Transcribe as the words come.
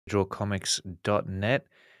drawcomics.net,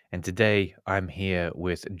 and today I'm here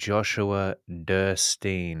with Joshua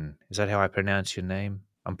Derstine. Is that how I pronounce your name?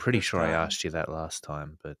 I'm pretty sure I Derstine. asked you that last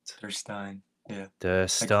time, but Derstine. Yeah.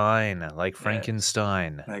 Like Derstine, like yeah,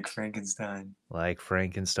 Frankenstein. like Frankenstein. Like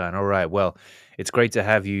Frankenstein. All right. Well, it's great to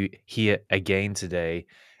have you here again today.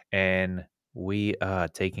 And we are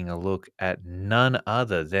taking a look at none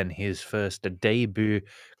other than his first debut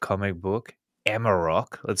comic book,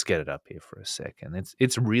 AMAROK. Let's get it up here for a second.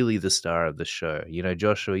 It's really the star of the show. You know,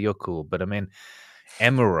 Joshua, you're cool, but I mean,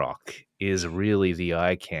 AMAROK is really the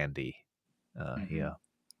eye candy Hmm. here.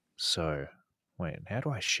 So, wait, how do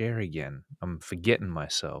I share again? I'm forgetting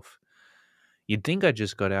myself. You'd think I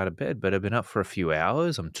just got out of bed, but I've been up for a few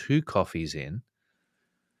hours. I'm 2 coffees in.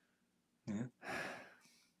 Yeah.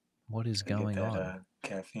 What is Gotta get going that on?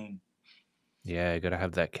 caffeine. Yeah, I gotta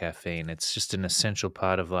have that caffeine. It's just an essential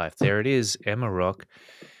part of life. There it is, Emma Rock.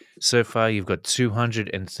 So far, you've got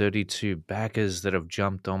 232 backers that have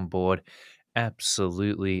jumped on board.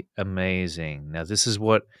 Absolutely amazing. Now, this is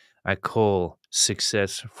what I call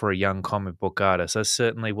success for a young comic book artist. I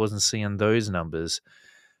certainly wasn't seeing those numbers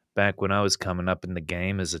back when I was coming up in the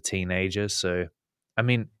game as a teenager. So, I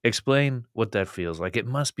mean, explain what that feels like. It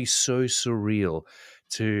must be so surreal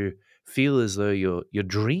to feel as though your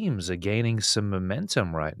dreams are gaining some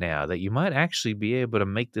momentum right now, that you might actually be able to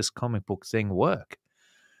make this comic book thing work.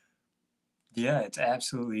 Yeah, it's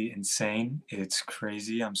absolutely insane. It's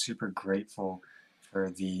crazy. I'm super grateful for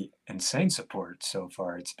the insane support so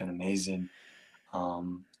far. It's been amazing.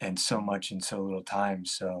 And so much in so little time.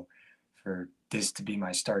 So for this to be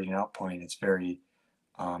my starting out point, it's very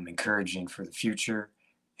encouraging for the future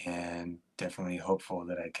and definitely hopeful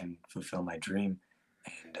that I can fulfill my dream.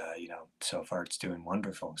 And, so far it's doing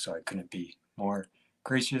wonderful. So I couldn't be more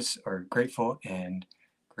gracious or grateful and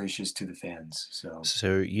gracious to the fans. So,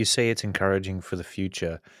 So you say it's encouraging for the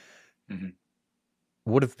future. mhm.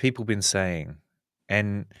 What have people been saying?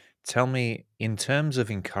 And tell me, in terms of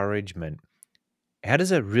encouragement, how does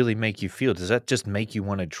that really make you feel? Does that just make you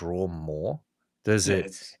want to draw more? Does Yeah, it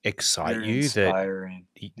it's excite very you that inspiring.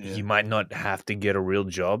 you Yeah. might not have to get a real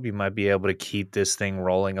job? You might be able to keep this thing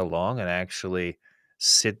rolling along and actually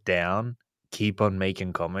sit down, keep on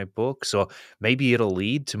making comic books, or maybe it'll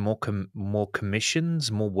lead to more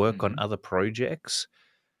commissions, more work on Hmm. other projects.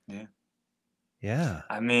 Yeah. Yeah.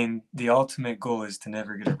 I mean, the ultimate goal is to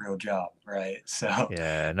never get a real job, right? So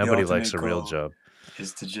Yeah, the nobody likes ultimate a real goal job.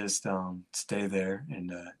 is to just stay there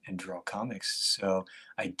and draw comics. So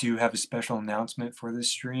I do have a special announcement for this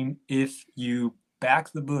stream. If you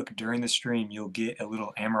back the book during the stream, you'll get a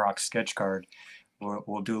little Amarok sketch card.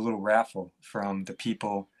 We'll do a little raffle from the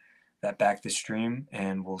people that back the stream,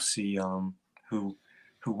 and we'll see who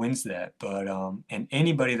who wins that. But and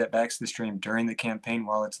anybody that backs the stream during the campaign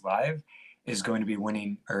while it's live is going to be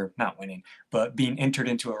winning, or not winning, but being entered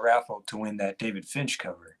into a raffle to win that David Finch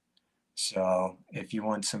cover. So if you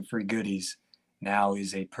want some free goodies, now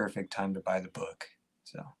is a perfect time to buy the book.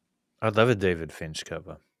 So, I love a David Finch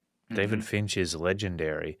cover. David hmm, Finch is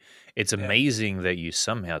legendary. It's yeah, amazing that you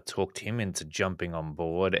somehow talked him into jumping on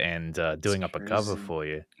board and it's doing up a cover crazy. for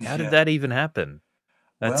you. How did Yeah. that even happen?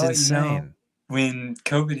 That's Well, insane. when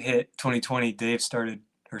COVID hit 2020, Dave started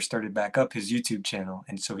back up his YouTube channel,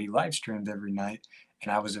 and so he live streamed every night,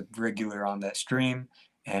 and I was a regular on that stream,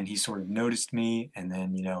 and he sort of noticed me, and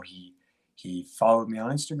then he followed me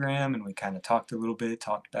on Instagram, and we kind of talked a little bit,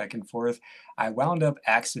 talked back and forth. I wound up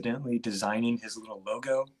accidentally designing his little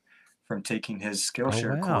logo from taking his Oh,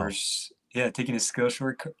 Skillshare wow. course. Yeah, taking his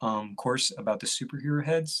Skillshare course about the superhero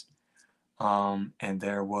heads. And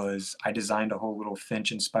I designed a whole little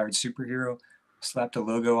Finch inspired superhero, slapped a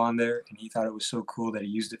logo on there, and he thought it was so cool that he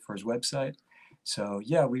used it for his website. So,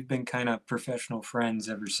 yeah, we've been kind of professional friends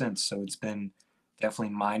ever since. So, it's been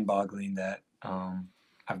definitely mind boggling that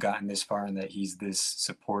I've gotten this far and that he's this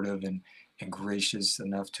supportive and gracious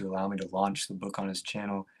enough to allow me to launch the book on his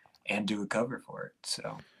channel and do a cover for it.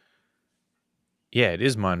 So, Yeah, it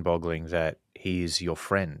is mind boggling that he's your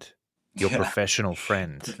friend, your yeah, professional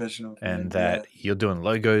friend, professional and friend. Yeah. that you're doing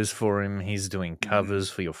logos for him. He's doing Hmm. covers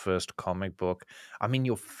for your first comic book. I mean,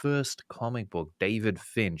 your first comic book, David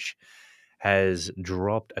Finch, has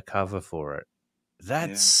dropped a cover for it. Yeah.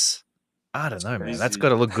 That's, I don't It's know, man. That's got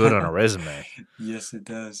crazy. to look good on a resume. Yes, it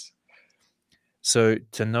does. So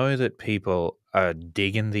to know that people are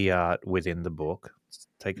digging the art within the book, let's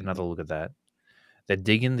take another Hmm. look at that. They're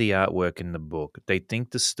digging the artwork in the book. They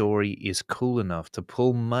think the story is cool enough to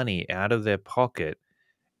pull money out of their pocket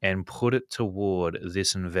and put it toward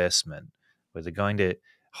this investment, where they're going to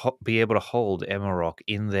be able to hold Emerald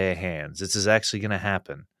in their hands. This is actually going to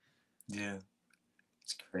happen. Yeah,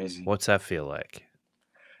 it's crazy. What's that feel like?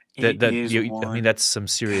 That It that is you I mean, one. that's some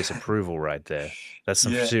serious approval right there. That's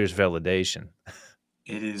some Yeah, serious validation.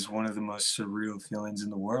 it is one of the most surreal feelings in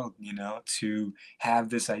the world, to have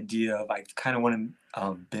this idea of I kind of want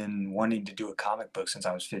to been wanting to do a comic book since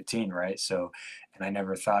I was 15, right? So, and I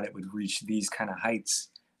never thought it would reach these kind of heights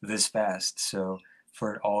this fast. So,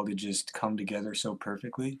 for it all to just come together so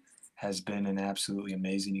perfectly has been an absolutely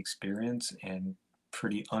amazing experience and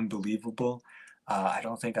pretty unbelievable. I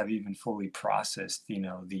don't think I've even fully processed,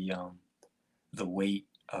 the weight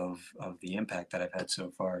of the impact that I've had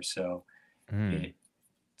so far. So Mm. it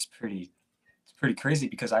it's pretty crazy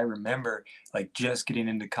because I remember like just getting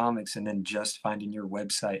into comics and then just finding your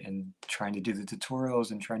website and trying to do the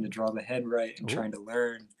tutorials and trying to draw the head right and Ooh. trying to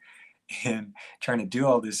learn and trying to do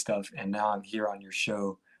all this stuff. And now I'm here on your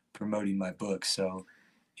show promoting my book. So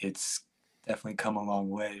it's definitely come a long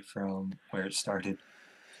way from where it started.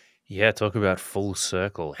 Yeah, talk about full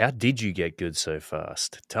circle. How did you get good so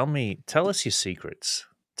fast? Tell us your secrets.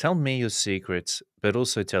 Tell me your secrets, but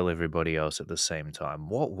also tell everybody else at the same time.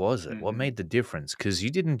 What was it? What Hmm. made the difference? Because you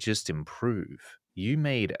didn't just improve, you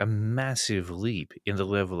made a massive leap in the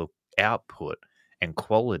level of output and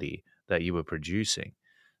quality that you were producing.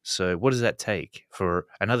 So, what does that take for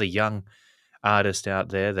another young artist out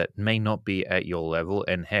there that may not be at your level?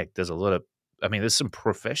 And heck, there's some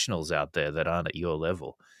professionals out there that aren't at your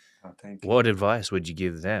level. Oh, thank you. What advice would you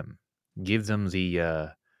give them? Give them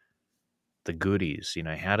the goodies,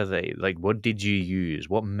 how do they like what did you use?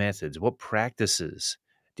 What methods, what practices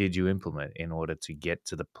did you implement in order to get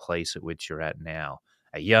to the place at which you're at now?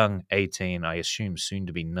 A young 18, I assume soon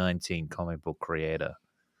to be 19 comic book creator.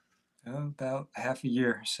 About half a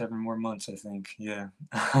year, 7 more months, I think. Yeah.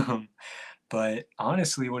 But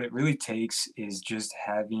honestly, what it really takes is just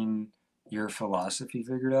having your philosophy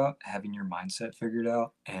figured out, having your mindset figured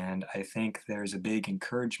out. And I think there's a big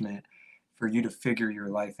encouragement for you to figure your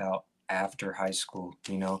life out after high school.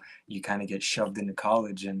 You kind of get shoved into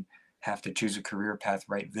college and have to choose a career path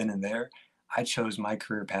right then and there. I chose my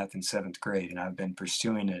career path in seventh grade, and I've been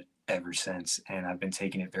pursuing it ever since. And I've been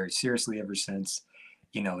taking it very seriously ever since.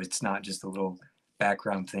 It's not just a little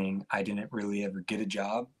background thing. I didn't really ever get a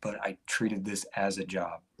job, but I treated this as a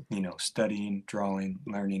job, studying, drawing,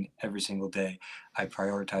 learning every single day. I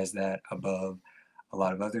prioritize that above a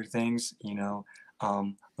lot of other things.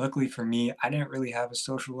 Luckily for me, I didn't really have a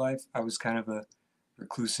social life. I was kind of a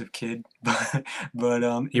reclusive kid, but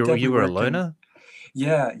it You definitely were a worked in. loner?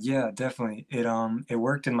 Yeah, yeah, definitely. It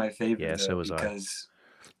worked in my favor Yeah, so though was I. because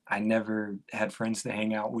I never had friends to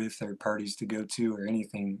hang out with or parties to go to or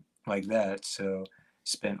anything like that. So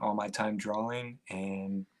spent all my time drawing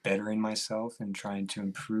and bettering myself and trying to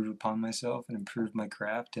improve upon myself and improve my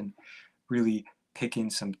craft and really picking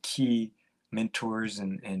some key mentors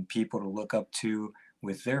and people to look up to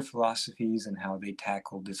with their philosophies and how they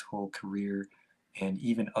tackled this whole career and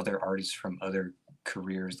even other artists from other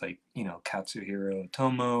careers like Katsuhiro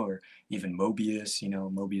Otomo or even Mobius.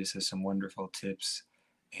 Mobius has some wonderful tips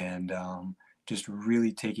and just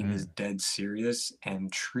really taking this Mm. dead serious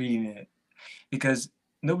and treating it because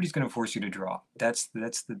nobody's going to force you to draw. That's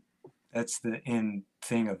the end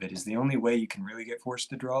thing of it. Is the only way you can really get forced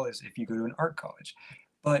to draw is if you go to an art college.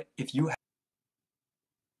 But if you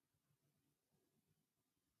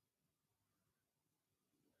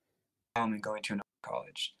and going to an art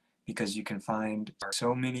college because you can find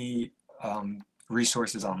so many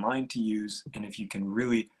resources online to use, and if you can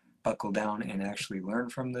really buckle down and actually learn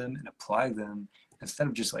from them and apply them instead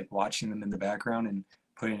of just like watching them in the background and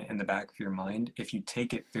putting it in the back of your mind, if you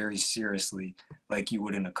take it very seriously like you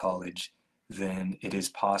would in a college, then it is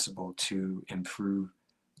possible to improve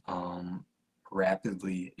um,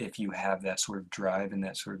 rapidly if you have that sort of drive and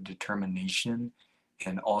that sort of determination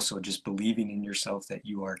and also just believing in yourself that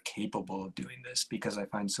you are capable of doing this because I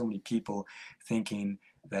find so many people thinking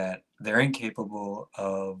that they're incapable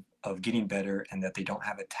of getting better and that they don't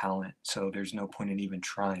have a talent, so there's no point in even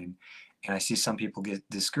trying. And I see some people get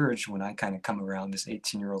discouraged when I kind of come around. This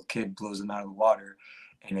 18-year-old kid blows them out of the water,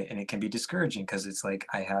 and it can be discouraging because it's like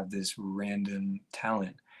I have this random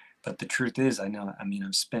talent. But the truth is,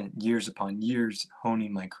 I've spent years upon years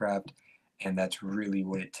honing my craft, and that's really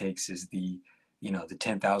what it takes is the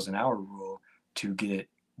 10,000 hour rule to get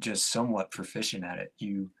just somewhat proficient at it.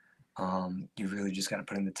 You really just got to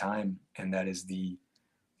put in the time, and that is the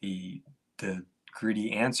the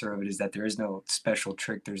gritty answer of it is that there is no special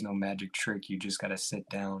trick, there's no magic trick. You just got to sit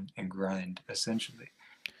down and grind, essentially.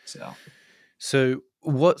 So. So,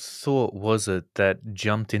 what thought was it that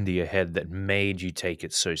jumped into your head that made you take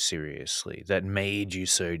it so seriously, that made you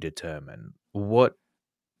so determined? What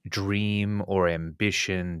dream or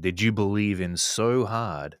ambition did you believe in so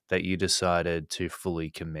hard that you decided to fully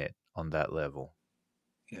commit on that level?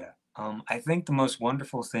 Yeah. I think the most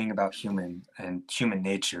wonderful thing about human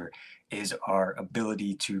nature is our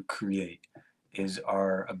ability to create, is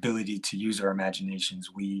our ability to use our imaginations.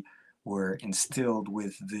 We were instilled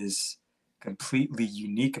with this completely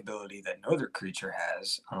unique ability that no other creature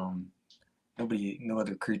has. No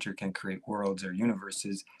other creature can create worlds or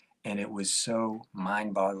universes, and it was so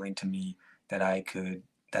mind-boggling to me that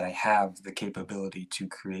that I have the capability to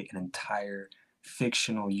create an entire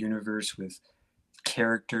fictional universe with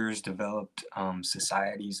characters, developed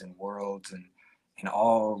societies and worlds, and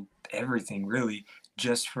all everything really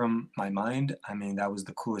just from my mind. I mean, that was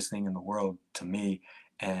the coolest thing in the world to me,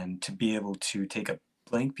 and to be able to take a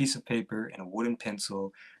blank piece of paper and a wooden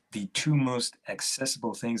pencil, the two most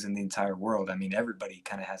accessible things in the entire world. I mean, everybody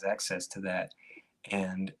kind of has access to that,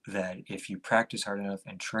 and that if you practice hard enough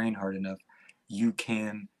and train hard enough, you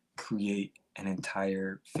can create an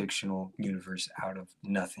entire fictional universe out of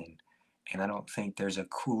nothing. And I don't think there's a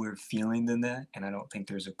cooler feeling than that. And I don't think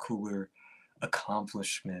there's a cooler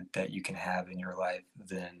accomplishment that you can have in your life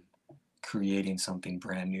than creating something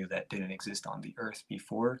brand new that didn't exist on the earth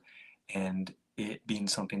before, and it being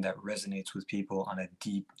something that resonates with people on a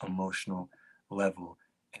deep emotional level.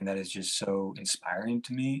 And that is just so inspiring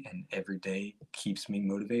to me, and every day keeps me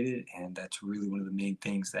motivated. And that's really one of the main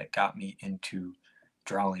things that got me into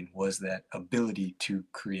drawing, was that ability to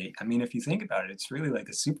create. I mean, if you think about it, it's really like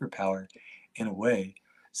a superpower in a way.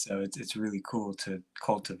 So it's really cool to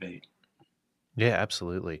cultivate. Yeah,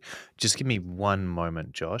 absolutely. Just give me one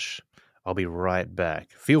moment, Josh. I'll be right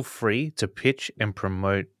back. Feel free to pitch and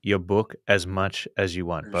promote your book as much as you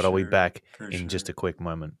want, For but I'll be sure. back For in just sure. a quick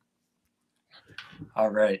moment. All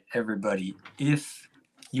right, everybody. If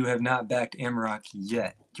you have not backed AMAROK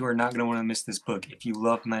yet, you are not going to want to miss this book. If you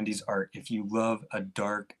love 90s art, if you love a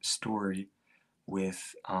dark story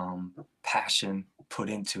with passion put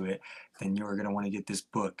into it, then you are going to want to get this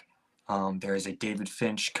book. There is a David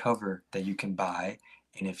Finch cover that you can buy.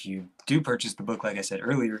 And if you do purchase the book, like I said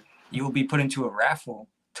earlier, you will be put into a raffle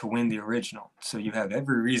to win the original. So you have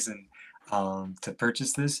every reason to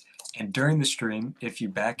purchase this. And during the stream, if you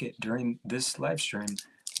back it during this live stream,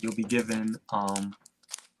 you'll be given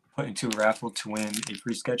put into a raffle to win a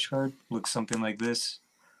free sketch card. Looks something like this.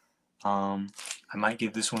 I might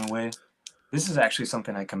give this one away. This is actually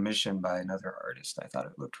something I commissioned by another artist. I thought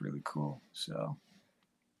it looked really cool. So,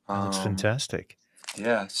 That looks um, fantastic.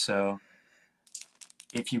 yeah. So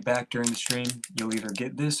if you back during the stream, you'll either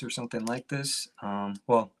get this or something like this.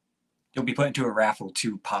 Well, you'll be put into a raffle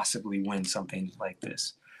to possibly win something like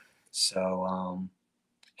this. So,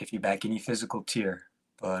 if you back any physical tier,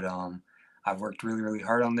 but I've worked really, really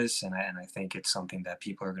hard on this, and I think it's something that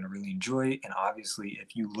people are going to really enjoy. And obviously,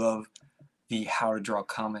 if you love the How to Draw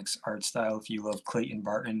Comics art style, if you love Clayton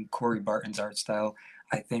Barton, Corey Barton's art style,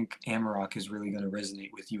 I think AMAROK is really going to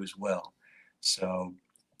resonate with you as well. So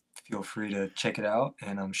feel free to check it out,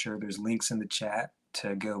 and I'm sure there's links in the chat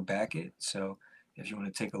to go back it. So if you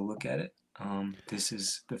want to take a look at it, this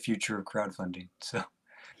is the future of crowdfunding. So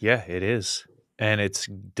Yeah, it is. And it's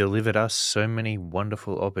delivered us so many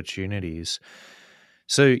wonderful opportunities.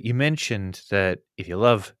 So you mentioned that if you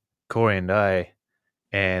love Corey and I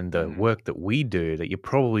and the mhm. work that we do, that you're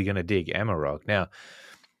probably going to dig Amarok. Now,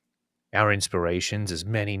 our inspirations, as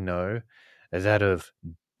many know, are that of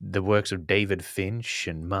the works of David Finch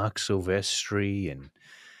and Mark Silvestri, and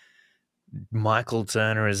Michael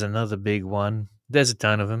Turner is another big one. There's a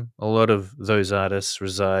ton of them. A lot of those artists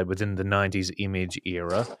reside within the 90s image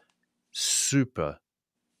era. Super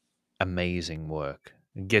amazing work.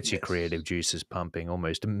 It gets your Yes. creative juices pumping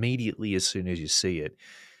almost immediately as soon as you see it.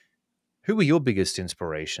 Who were your biggest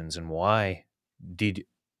inspirations, and why did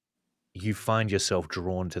you find yourself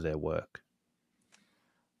drawn to their work?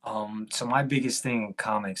 So my biggest thing in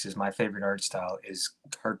comics is my favorite art style is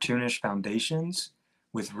cartoonish foundations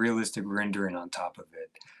with realistic rendering on top of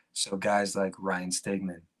it. So guys like Ryan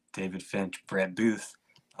Stegman, David Finch, Brad Booth,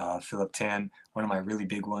 Philip Tan. One of my really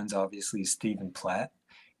big ones, obviously, is Stephen Platt.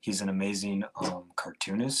 He's an amazing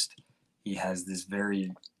cartoonist. He has this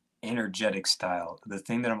very energetic style. The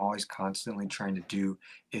thing that I'm always constantly trying to do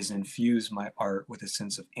is infuse my art with a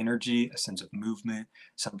sense of energy, a sense of movement,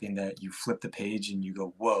 something that you flip the page and you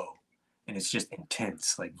go, whoa. And it's just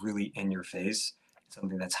intense, like really in your face.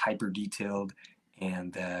 Something that's hyper detailed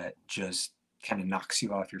and that just kind of knocks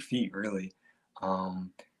you off your feet, really.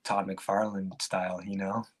 Um, Todd McFarlane style, you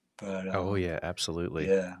know? But Oh, yeah, absolutely.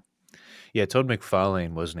 yeah, Yeah, Todd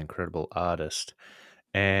McFarlane was an incredible artist.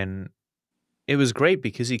 And it was great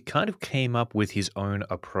because he kind of came up with his own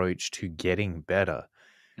approach to getting better.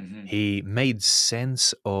 Hmm. He made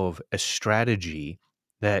sense of a strategy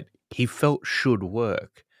that he felt should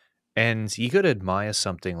work. And you got to admire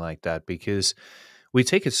something like that because we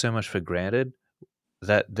take it so much for granted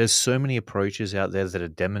that there's so many approaches out there that are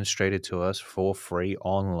demonstrated to us for free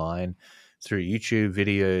online through YouTube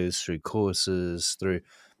videos, through courses, through,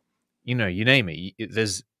 you name it.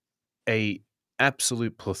 There's a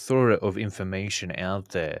absolute plethora of information out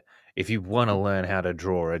there. If you want to learn how to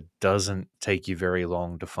draw, it doesn't take you very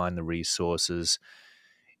long to find the resources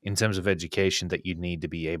in terms of education that you need to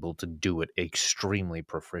be able to do it extremely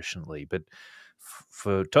proficiently. But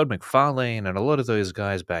for Todd McFarlane and a lot of those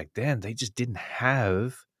guys back then, they just didn't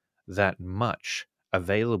have that much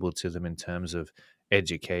available to them in terms of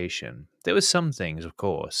education. There was some things, of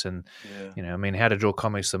course, and Yeah. I mean, How to Draw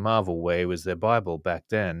Comics the Marvel Way was their Bible back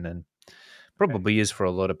then, and Right. probably is for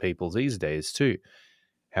a lot of people these days too.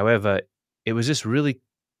 However, it was just really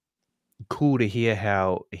cool to hear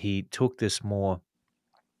how he took this more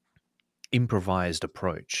improvised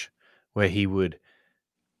approach where he would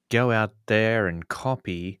go out there and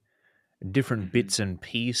copy different Hmm. bits and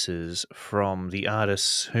pieces from the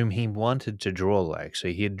artists whom he wanted to draw like. So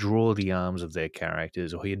he'd draw the arms of their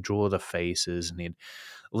characters or he'd draw the faces and he'd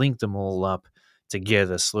link them all up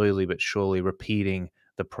together slowly but surely, repeating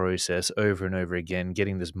the process over and over again,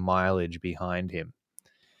 getting this mileage behind him.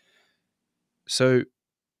 So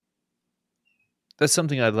that's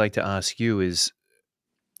something I'd like to ask you is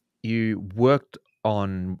you worked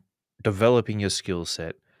on developing your skill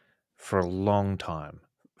set for a long time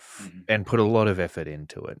Hmm. and put a lot of effort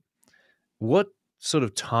into it. What sort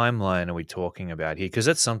of timeline are we talking about here? Because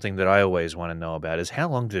that's something that I always want to know about is how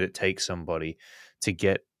long did it take somebody to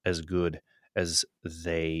get as good as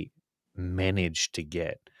they managed to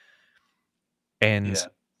get? And, Yeah.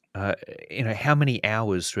 uh, how many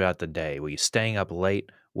hours throughout the day? Were you staying up late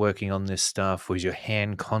working on this stuff? Was your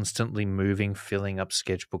hand constantly moving, filling up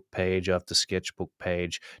sketchbook page after sketchbook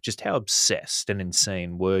page? Just how obsessed and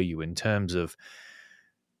insane were you in terms of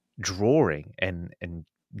drawing and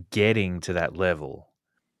getting to that level?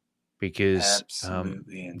 Because,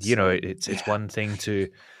 Absolutely insane. it's Yeah. one thing to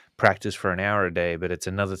practice for an hour a day, but it's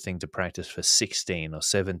another thing to practice for 16 or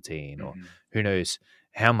 17 or Hmm. who knows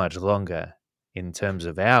how much longer in terms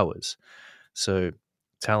of hours. So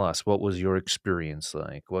tell us, what was your experience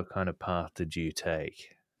like? What kind of path did you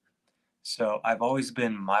take? So I've always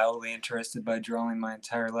been mildly interested by drawing my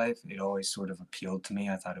entire life. It always sort of appealed to me.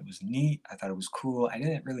 I thought it was neat. I thought it was cool. I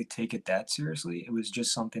didn't really take it that seriously. It was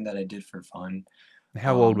just something that I did for fun.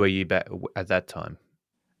 How old were Um, you back at that time?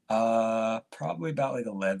 Probably about like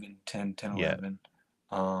 11, 10, Yeah. 11.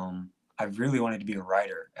 I really wanted to be a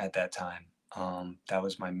writer at that time. That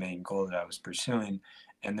was my main goal that I was pursuing.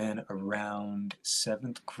 And then around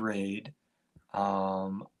seventh grade,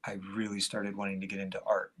 I really started wanting to get into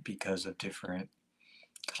art because of different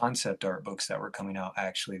concept art books that were coming out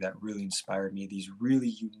actually that really inspired me. These really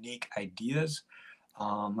unique ideas,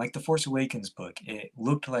 like the Force Awakens book. It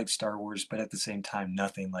looked like Star Wars, but at the same time,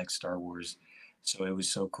 nothing like Star Wars. So it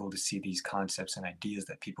was so cool to see these concepts and ideas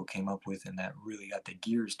that people came up with, and that really got the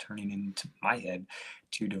gears turning into my head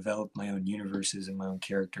to develop my own universes and my own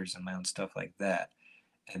characters and my own stuff like that.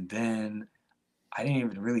 And then I didn't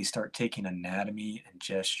even really start taking anatomy and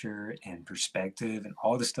gesture and perspective and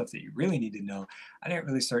all the stuff that you really need to know. I didn't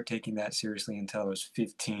really start taking that seriously until I was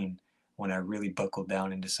 15 when I really buckled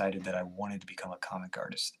down and decided that I wanted to become a comic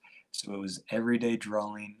artist. So it was everyday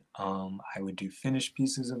drawing. I would do finished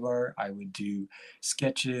pieces of art. I would do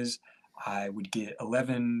sketches. I would get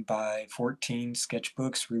 11 by 14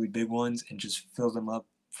 sketchbooks, really big ones, and just fill them up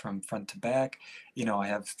from front to back. I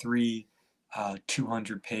have three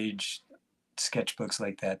 200-page sketchbooks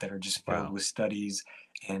like that are just filled Wow. with studies.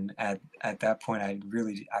 And at that point,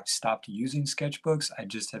 I've stopped using sketchbooks. I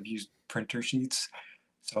just have used printer sheets.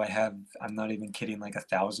 So I'm not even kidding, like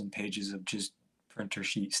 1,000 pages of just printer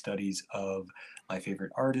sheet studies of my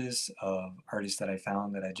favorite artists, of artists that I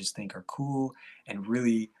found that I just think are cool, and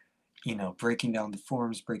really, breaking down the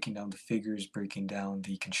forms, breaking down the figures, breaking down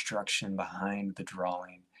the construction behind the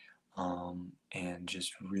drawing, and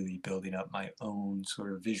just really building up my own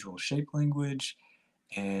sort of visual shape language,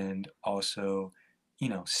 and also,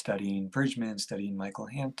 studying Bridgman, studying Michael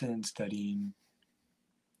Hampton, studying,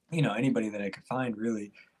 anybody that I could find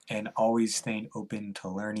really, and always staying open to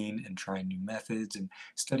learning and trying new methods and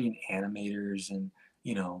studying animators and,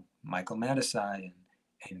 Michael Mattisai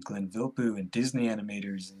and Glenn Vilppu and Disney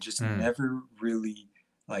animators, and just Mm, never really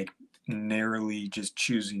like narrowly just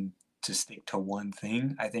choosing to stick to one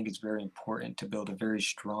thing. I think it's very important to build a very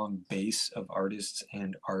strong base of artists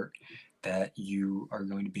and art that you are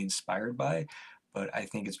going to be inspired by, but I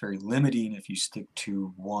think it's very limiting if you stick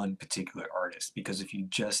to one particular artist, because if you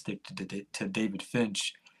just stick to David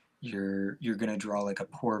Finch, you're going to draw like a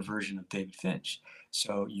poor version of David Finch.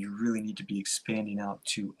 So you really need to be expanding out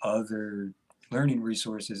to other learning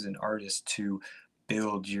resources and artists to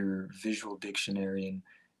build your visual dictionary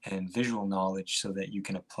and visual knowledge so that you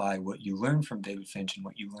can apply what you learn from David Finch and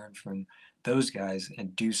what you learn from those guys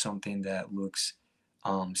and do something that looks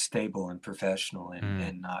stable and professional Mm.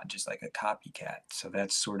 and not just like a copycat. So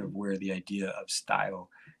that's sort of where the idea of style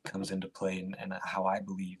comes into play and how I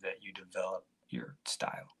believe that you develop your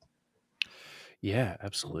style. Yeah,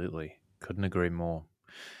 absolutely. Couldn't agree more.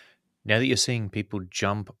 Now that you're seeing people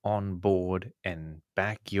jump on board and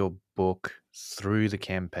back your book through the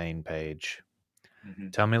campaign page,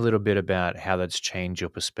 Hmm. tell me a little bit about how that's changed your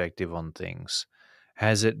perspective on things.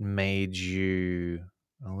 Has it made you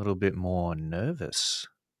a little bit more nervous?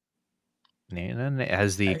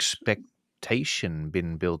 Has the Actually, expectation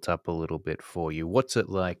been built up a little bit for you? What's it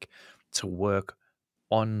like to work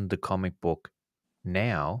on the comic book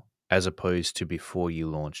now as opposed to before you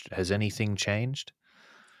launched? Has anything changed?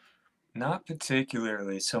 not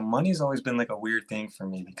particularly. So money's always been like a weird thing for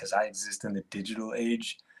me because I exist in the digital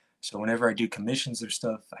age. So whenever I do commissions or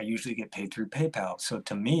stuff, I usually get paid through PayPal. So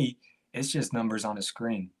to me, it's just numbers on a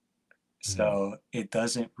screen. Mm, So it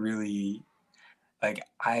doesn't really, like,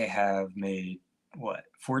 I have made what,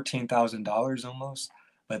 $14,000 almost,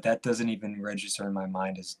 but that doesn't even register in my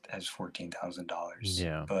mind as $14,000.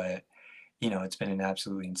 yeah. But it's been an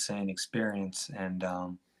absolutely insane experience, and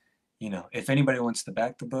if anybody wants to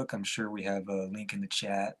back the book, I'm sure we have a link in the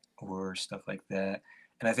chat or stuff like that.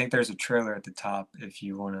 And I think there's a trailer at the top if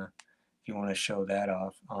you wanna show that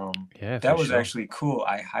off. Yeah, for That was sure. actually cool.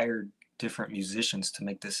 I hired different musicians to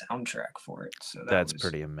make the soundtrack for it, so that That's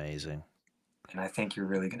was, pretty amazing. and I think you're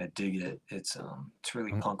really gonna dig it. It's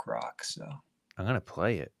really I'm, punk rock, so I'm going to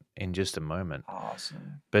play it in just a moment.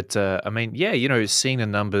 awesome. But I mean, yeah, seeing the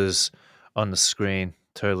numbers on the screen,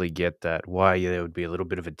 totally get that. Why there would be a little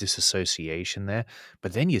bit of a disassociation there.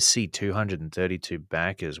 But then you see 232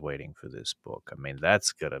 backers waiting for this book. I mean,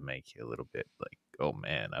 that's got to make you a little bit like, oh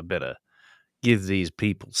man, I better give these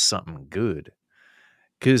people something good.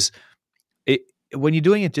 Because it when you're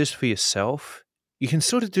doing it just for yourself, you can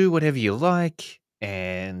sort of do whatever you like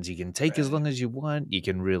and you can take as Right. long as you want. You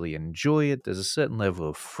can really enjoy it. There's a certain level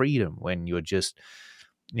of freedom when you're just,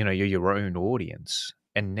 you're your own audience.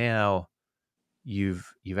 And now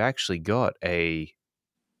you've actually got a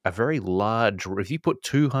very large, if you put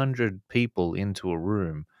 200 people into a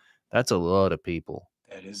room, that's a lot of people.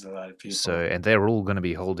 That is a lot of So, people. and they're all going to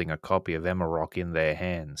be holding a copy of AMAROK in their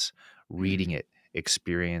hands, reading Mhm. it,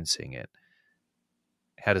 experiencing it.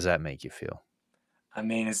 How does that make you feel? I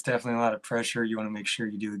mean, it's definitely a lot of pressure. You want to make sure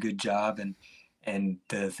you do a good job, and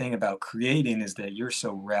the thing about creating is that you're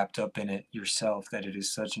so wrapped up in it yourself that it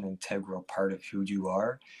is such an integral part of who you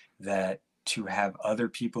are that to have other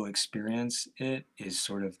people experience it is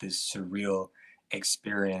sort of this surreal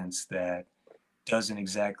experience that doesn't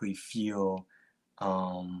exactly feel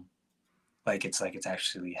um, like it's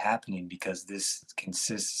actually happening, because this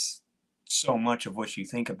consists so much of what you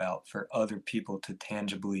think about. For other people to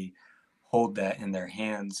tangibly hold that in their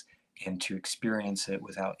hands and to experience it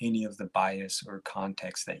without any of the bias or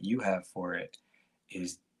context that you have for it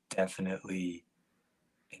is definitely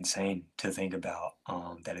insane to think about,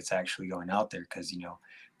 that it's actually going out there, because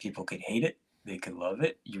people could hate it, they could love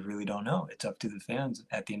it, you really don't know. It's up to the fans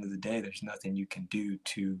at the end of the day. There's nothing you can do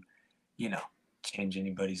to you know change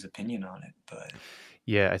anybody's opinion on it, but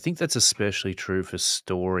Yeah, I think that's especially true for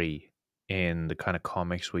story in the kind of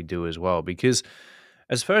comics we do as well. Because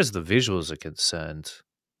as far as the visuals are concerned,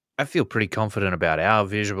 I feel pretty confident about our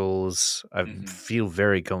visuals. I mhm. feel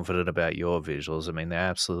very confident about your visuals. I mean, they're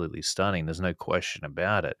absolutely stunning. There's no question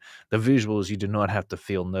about it. The visuals you do not have to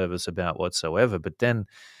feel nervous about whatsoever. But then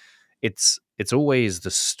it's always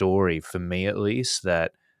the story for me, at least,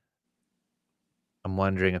 that I'm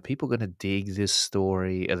wondering, are people going to dig this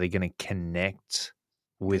story? Are they going to connect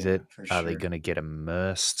with Yeah, it? for Are they sure. going to get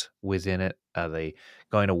immersed within it? Are they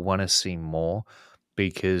going to want to see more?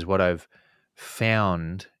 Because what I've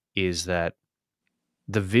found is that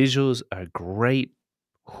the visuals are a great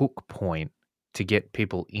hook point to get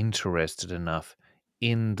people interested enough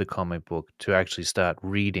in the comic book to actually start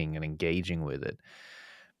reading and engaging with it.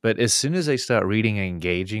 But as soon as they start reading and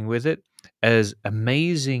engaging with it, as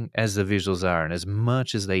amazing as the visuals are, and as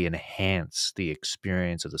much as they enhance the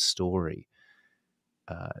experience of the story,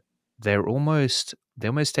 uh, they almost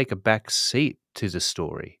take a back seat to the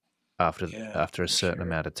story after Yeah, after a for certain sure.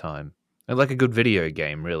 amount of time. And like a good video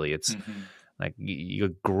game, really, it's Mhm. Like you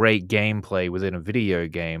got great gameplay within a video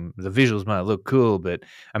game. The visuals might look cool, but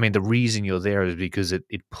I mean, the reason you're there is because it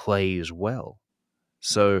plays well. Mhm.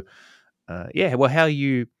 So, yeah. Well, how do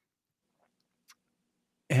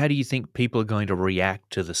you think people are going to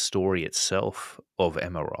react to the story itself of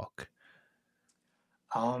Amarok?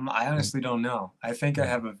 I Mm, honestly don't know. I think I mm.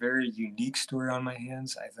 have a very unique story on my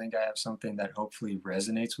hands. I think I have something that hopefully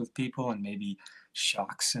resonates with people and maybe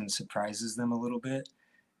shocks and surprises them a little bit.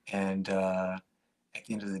 And at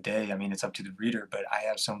the end of the day, I mean, it's up to the reader, but I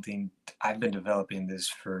have something, I've been developing this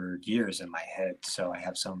for years in my head. So I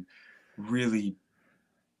have some really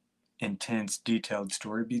intense, detailed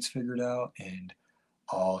story beats figured out and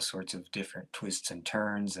all sorts of different twists and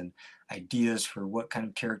turns and ideas for what kind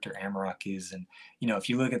of character Amarok is. And, if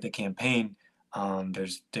you look at the campaign,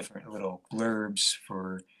 there's different little blurbs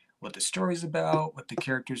for what the story's about, what the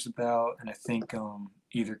character's about. And I think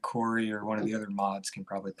either Corey or one of the other mods can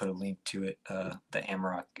probably put a link to it, the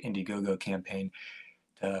Amarok Indiegogo campaign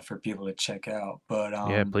for people to check out. But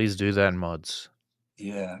Yeah, please do that, mods.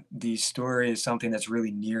 yeah, the story is something that's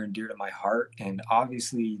really near and dear to my heart. And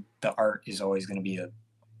obviously, the art is always going to be a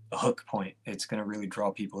hook point. It's going to really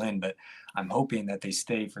draw people in. But I'm hoping that they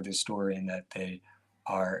stay for this story and that they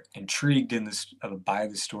are intrigued in this by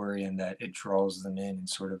the story and that it draws them in and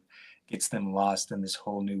sort of gets them lost in this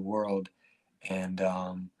whole new world and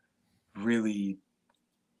really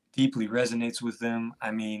deeply resonates with them.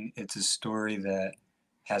 I mean, it's a story that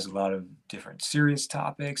has a lot of different serious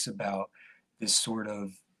topics about this sort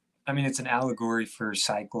of, I mean, it's an allegory for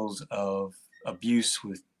cycles of abuse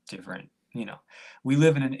with different, we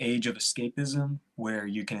live in an age of escapism where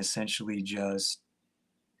you can essentially just,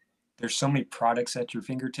 there's so many products at your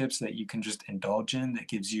fingertips that you can just indulge in that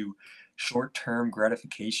gives you short-term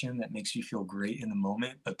gratification that makes you feel great in the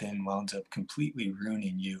moment, but then winds up completely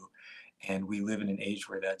ruining you. And we live in an age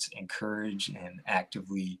where that's encouraged and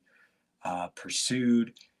actively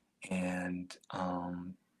pursued, and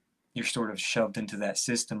you're sort of shoved into that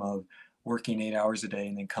system of working 8 hours a day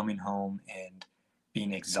and then coming home and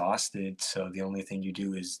being exhausted. So the only thing you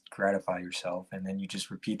do is gratify yourself, and then you just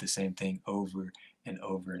repeat the same thing over and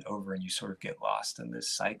over and over, and you sort of get lost in this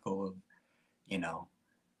cycle of, you know,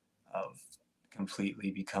 of completely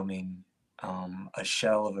becoming a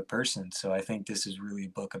shell of a person. So I think this is really a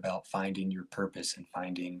book about finding your purpose and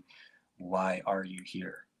finding why are you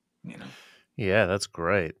here, you know? Yeah, that's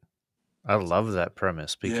great. I love that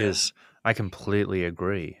premise Yeah. because I completely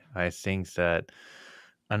agree. I think that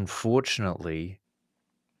unfortunately,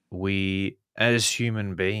 we as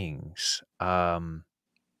human beings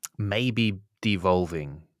may be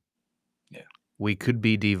devolving. Yeah. We could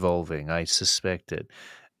be devolving, I suspect it.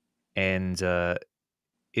 And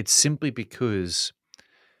it's simply because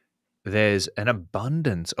there's an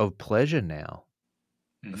abundance of pleasure now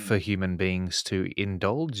Hmm. for human beings to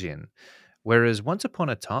indulge in. Whereas once upon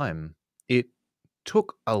a time, it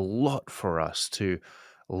took a lot for us to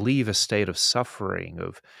leave a state of suffering,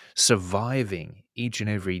 of surviving each and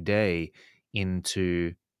every day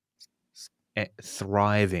into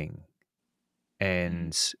thriving Hmm.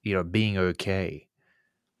 and, being okay.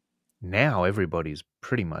 Now everybody's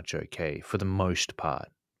pretty much okay for the most part.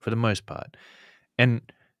 For the most part.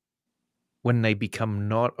 And when they become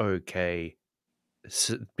not okay,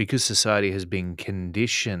 because society has been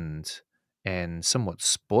conditioned and somewhat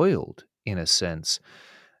spoiled in a sense,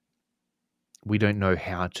 we don't know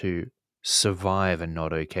how to survive a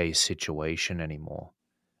not okay situation anymore.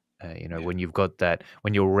 Yeah. When you've got that,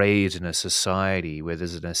 when you're raised in a society where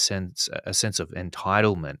there's a sense of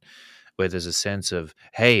entitlement, where there's a sense of,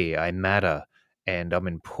 hey, I matter and I'm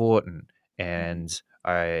important Hmm. and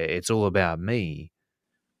it's all about me,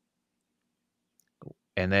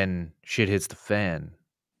 and then shit hits the fan.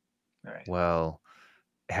 Right. Well,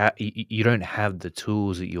 you don't have the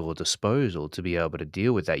tools at your disposal to be able to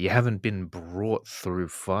deal with that. You haven't been brought through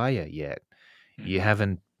fire yet. You Hmm.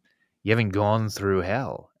 haven't you haven't gone through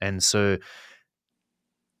hell. And so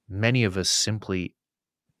many of us simply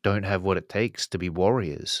don't have what it takes to be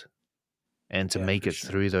warriors and to Yeah, make for it sure.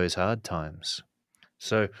 through those hard times.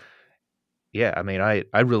 So, yeah, I mean,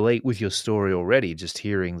 I relate with your story already just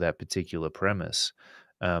hearing that particular premise.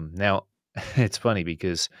 Now, it's funny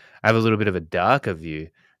because I have a little bit of a darker view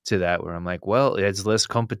to that where I'm like, well, there's less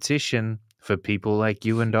competition for people like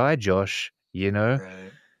you and I, Josh.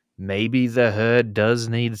 Right. Maybe the herd does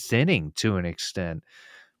need thinning to an extent.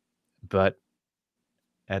 But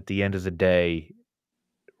at the end of the day,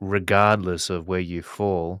 regardless of where you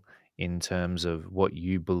fall in terms of what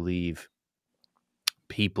you believe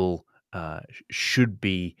people should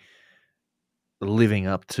be living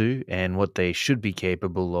up to and what they should be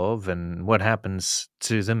capable of and what happens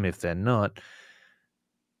to them if they're not,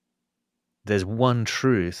 there's one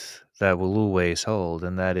truth that will always hold,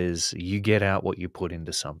 and that is you get out what you put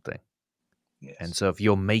into something. And Yes. so if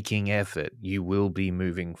you're making effort, you will be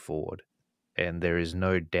moving forward. And there is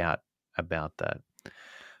no doubt about that.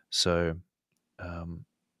 So, um,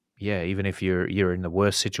 yeah, even if you're in the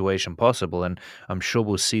worst situation possible, and I'm sure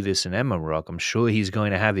we'll see this in AMAROK, I'm sure he's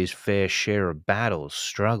going to have his fair share of battles,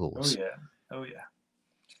 Oh struggles. yeah. Oh yeah.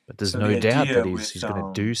 But there's So the no doubt that idea he's with going to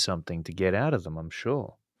do something to get out of them, I'm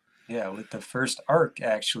sure. yeah, with the first arc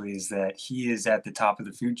actually is that he is at the top of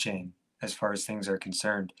the food chain as far as things are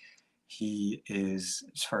concerned. He is,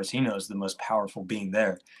 as far as he knows, the most powerful being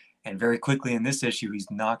there. And very quickly in this issue,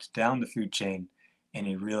 he's knocked down the food chain, and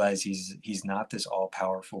he realizes he's not this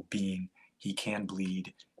all-powerful being. He can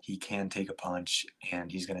bleed, he can take a punch,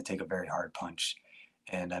 and he's going to take a very hard punch.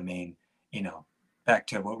 And I mean, you know, back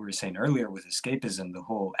to what we were saying earlier with escapism, the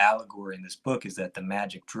whole allegory in this book is that the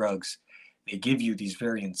magic drugs, they give you these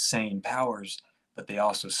very insane powers, but they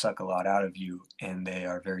also suck a lot out of you, and they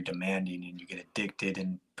are very demanding, and you get addicted,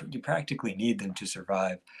 and you practically need them to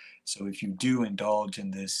survive. So if you do indulge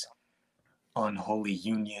in this unholy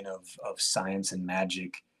union of science and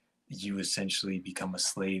magic, you essentially become a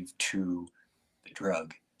slave to the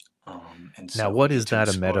drug. And Now, so we what get is to that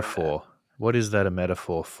a explore that. metaphor? What is that a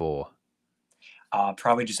metaphor for?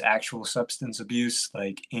 Probably just actual substance abuse,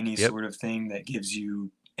 like any Yep, sort of thing that gives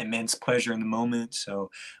you immense pleasure in the moment. So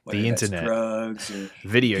whether the that's internet, drugs or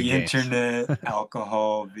video the games. internet,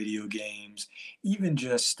 alcohol, video games, even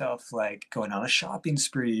just stuff like going on a shopping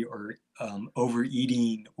spree or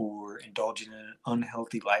overeating or indulging in an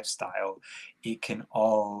unhealthy lifestyle, it can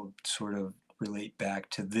all sort of relate back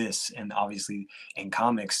to this. And obviously, in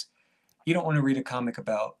comics, you don't want to read a comic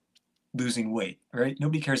about losing weight, right?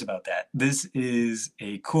 Nobody cares about that. This is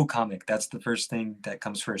a cool comic. That's the first thing that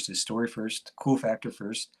comes first is story first, cool factor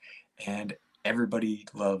first, and everybody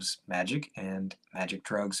loves magic, and magic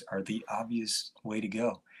drugs are the obvious way to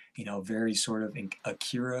go. You know, very sort of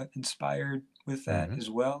Akira inspired with that Hmm. as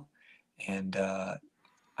well. And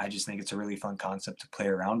I just think it's a really fun concept to play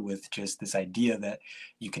around with. Just this idea that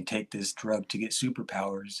you can take this drug to get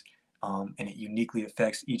superpowers, and it uniquely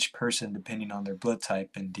affects each person depending on their blood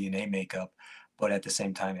type and DNA makeup. But at the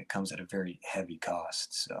same time, it comes at a very heavy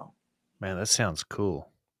cost. So, Man, that sounds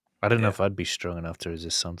cool. I don't know yeah, if I'd be strong enough to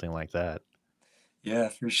resist something like that. yeah,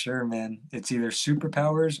 for sure, man. It's either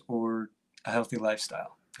superpowers or a healthy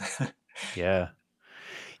lifestyle. Yeah.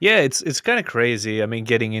 Yeah, it's kind of crazy. I mean,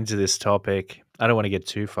 getting into this topic, I don't want to get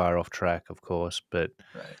too far off track, of course, but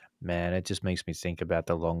Right. man, it just makes me think about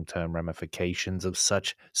the long-term ramifications of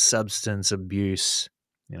such substance abuse.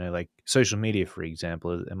 Like social media, for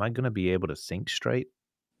example. Am I going to be able to think straight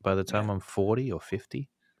by the Yeah, time I'm 40 or 50?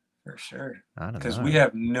 for sure. I don't Because we know.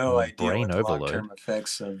 have no idea Brain what the long overload. term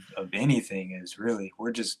effects of anything is really.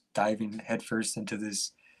 We're just diving headfirst into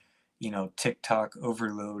this TikTok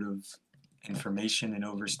overload of information and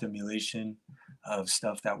overstimulation of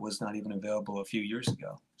stuff that was not even available a few years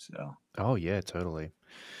ago. So, Oh yeah, totally.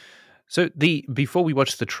 So the before we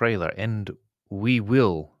watch the trailer, and we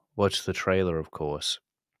will watch the trailer, of course.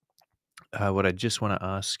 What I just want to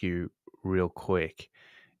ask you real quick: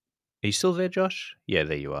 are you still there, Josh? Yeah,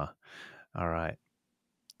 there you are. All right.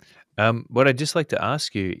 What I'd just like to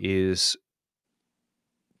ask you is,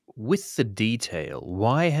 with the detail,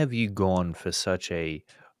 why have you gone for such a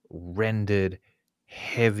rendered,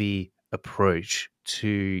 heavy approach to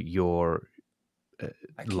your uh,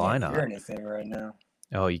 I can't line hear art? anything right now.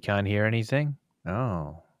 Oh, you can't hear anything?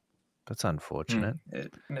 Oh, that's Hmm, unfortunate.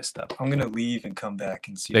 it messed up. I'm gonna leave and come back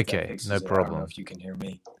and see if that Okay, no fixes it. I don't know problem. if you can hear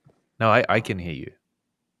me. No, I can hear you.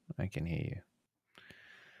 I can hear you.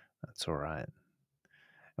 That's all right.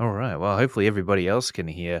 All right. Well, hopefully everybody else can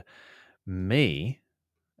hear me.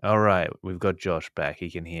 All right. We've got Josh back.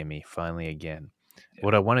 He can hear me finally again. Yeah.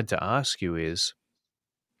 What I wanted to ask you is,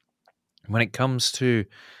 when it comes to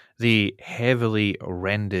the heavily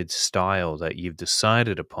rendered style that you've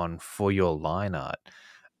decided upon for your line art,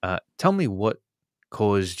 tell me what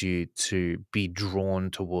caused you to be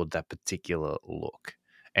drawn toward that particular look,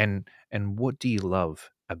 and what do you love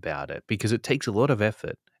about it? Because it takes a lot of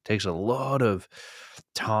effort, it takes a lot of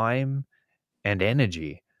time and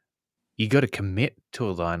energy. You got to commit to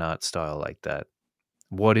a line art style like that.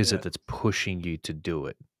 What is it Yeah. that's pushing you to do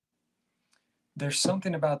it? There's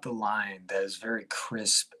something about the line that is very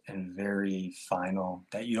crisp and very final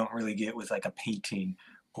that you don't really get with like a painting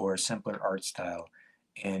or a simpler art style.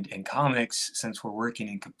 And in comics, since we're working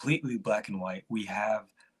in completely black and white, we have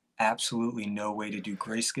absolutely no way to do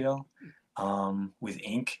grayscale. with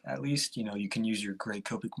ink at least. You know, you can use your gray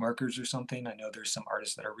Copic markers or something. I know there's some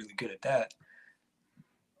artists that are really good at that.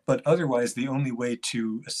 But otherwise, the only way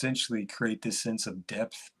to essentially create this sense of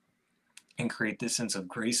depth and create this sense of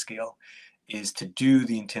grayscale is to do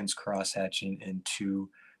the intense cross hatching and to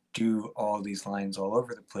do all these lines all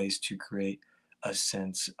over the place to create a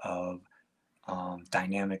sense of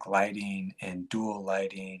dynamic lighting and dual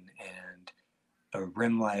lighting and a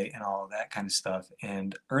rim light and all of that kind of stuff.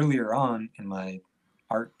 And earlier on in my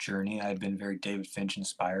art journey, I had been very David Finch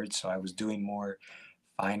inspired, so I was doing more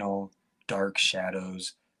final dark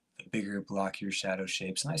shadows, the bigger, blockier shadow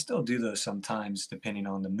shapes, and I still do those sometimes depending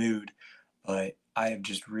on the mood, but I have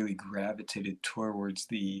just really gravitated towards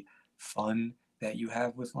the fun that you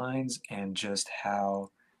have with lines and just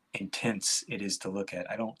how intense it is to look at.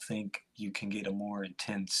 I don't think you can get a more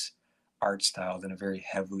intense art style than a very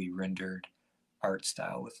heavily rendered art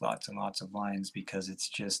style with lots and lots of lines because it's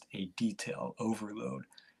just a detail overload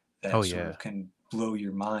Oh that sort yeah, of can blow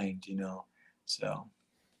your mind, you know. So,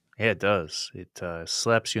 yeah, it does. It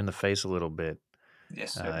slaps you in the face a little bit.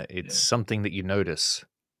 yes, sir. It's Yeah. something that you notice,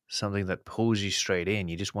 something that pulls you straight in.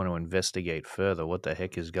 You just want to investigate further what the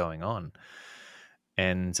heck is going on.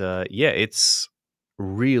 And yeah, it's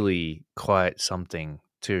really quite something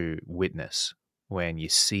to witness when you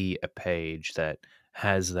see a page that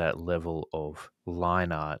has that level of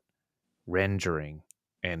line art, rendering,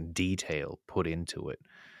 and detail put into it.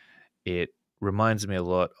 It reminds me a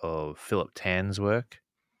lot of Philip Tan's work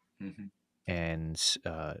Hmm. and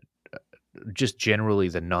just generally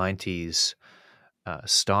the 90s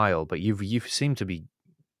style, but you seem to be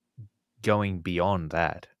going beyond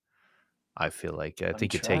that. I feel like I I'm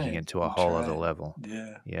think you're taking trying. it to a I'm whole other trying. level.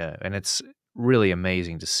 Yeah. Yeah, and it's really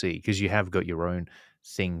amazing to see because you have got your own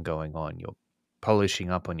thing going on. You're polishing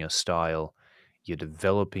up on your style, you're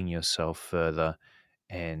developing yourself further,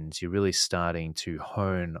 and you're really starting to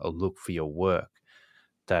hone a look for your work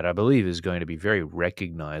that I believe is going to be very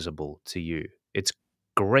recognizable to you. It's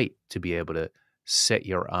great to be able to set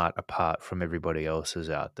your art apart from everybody else's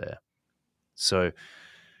out there. So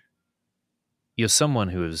you're someone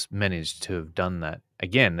who has managed to have done that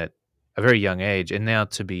again at a very young age, and now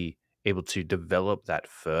to be able to develop that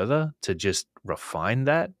further, to just refine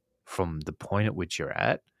that from the point at which you're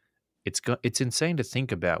at. It's insane to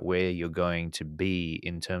think about where you're going to be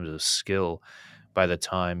in terms of skill by the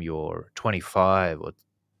time you're 25 or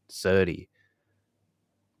 30.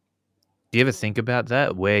 Do you ever think about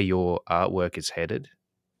that, where your artwork is headed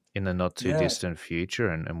in the not too Yeah. distant future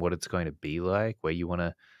and what it's going to be like, where you want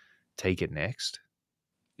to take it next?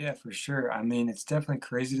 Yeah, for sure. I mean, it's definitely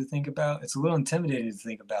crazy to think about. It's a little intimidating to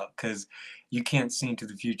think about because you can't see into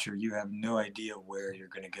the future. You have no idea where you're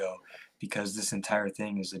going to go because this entire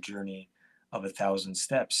thing is a journey of 1,000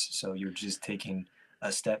 steps. So you're just taking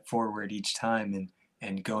a step forward each time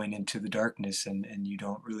and going into the darkness and you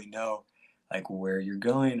don't really know like where you're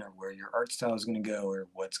going or where your art style is going to go or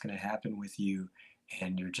what's going to happen with you.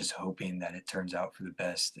 And you're just hoping that it turns out for the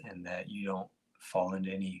best and that you don't fall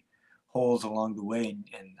into any holes along the way.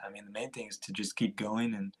 And I mean, the main thing is to just keep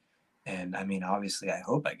going. And I mean, obviously, I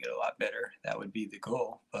hope I get a lot better. That would be the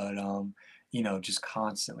goal. But you know, just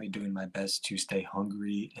constantly doing my best to stay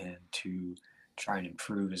hungry and to try and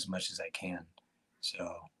improve as much as I can.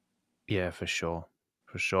 So Yeah, for sure.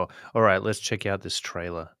 For sure. All right, let's check out this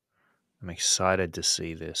trailer. I'm excited to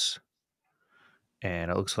see this.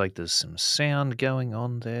 And it looks like there's some sound going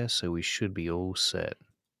on there, so we should be all set.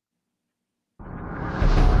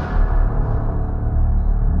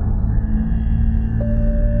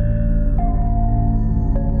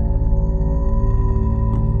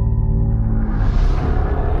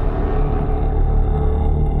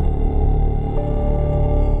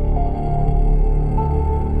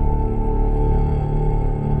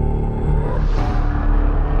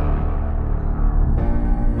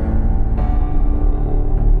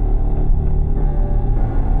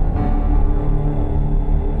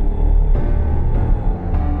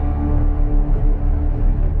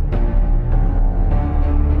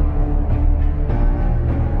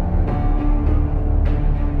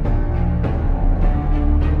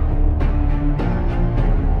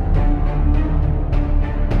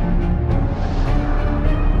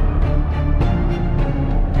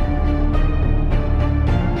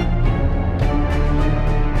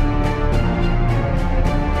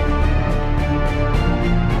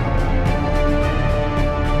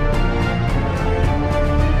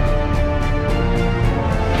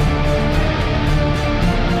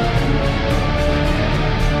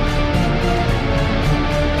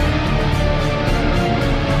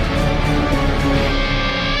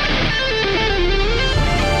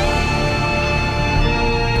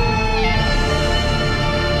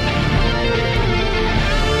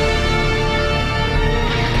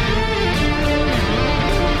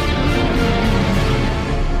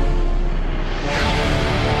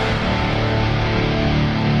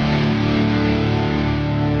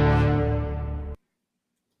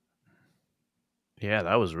 Yeah,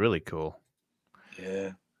 that was really cool.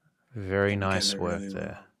 Yeah, Very came nice together work really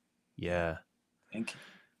there. well. Yeah, Yeah. thank you.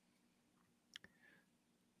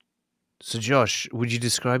 So, Josh, would you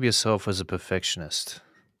describe yourself as a perfectionist?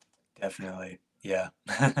 Definitely. Yeah.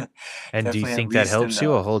 And do you Definitely at think that least helps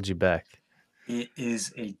you or enough. holds you back? It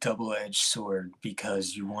is a double-edged sword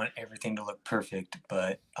because you want everything to look perfect,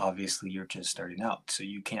 but obviously you're just starting out, so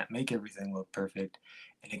you can't make everything look perfect,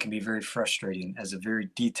 and it can be very frustrating. As a very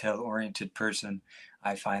detail-oriented person,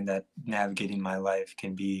 I find that navigating my life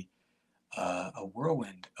can be a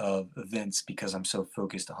whirlwind of events because I'm so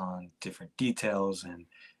focused on different details and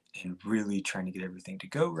really trying to get everything to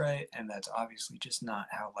go right. And that's obviously just not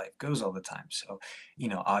how life goes all the time. So,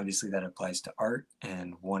 obviously that applies to art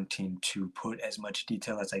and wanting to put as much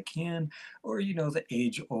detail as I can, or, the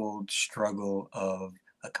age old struggle of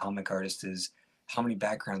a comic artist is how many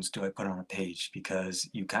backgrounds do I put on a page? Because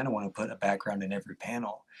you kind of want to put a background in every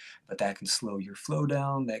panel, but that can slow your flow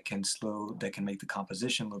down, that can make the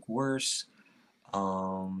composition look worse.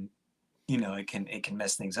 Um, it can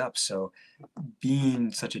mess things up. So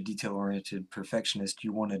being such a detail oriented perfectionist,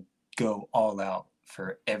 you want to go all out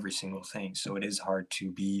for every single thing. So it is hard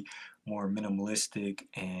to be more minimalistic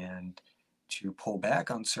and to pull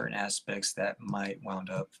back on certain aspects that might wound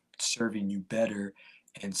up serving you better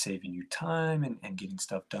and saving you time and getting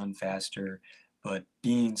stuff done faster. But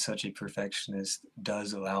being such a perfectionist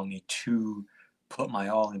does allow me to put my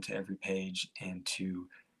all into every page and to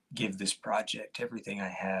give this project everything I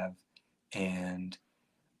have. And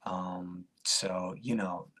so,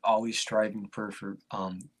 always striving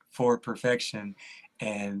for perfection.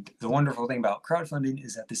 And the wonderful thing about crowdfunding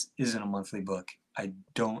is that this isn't a monthly book. I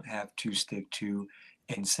don't have to stick to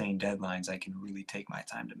insane deadlines. I can really take my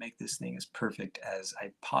time to make this thing as perfect as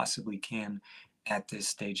I possibly can at this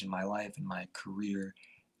stage in my life and my career.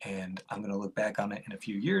 And I'm going to look back on it in a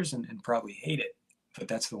few years and probably hate it. But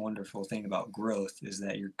that's the wonderful thing about growth is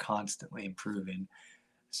that you're constantly improving.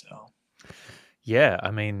 So, Yeah,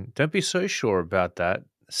 I mean, don't be so sure about that.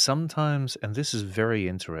 Sometimes, and this is very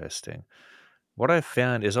interesting, what I've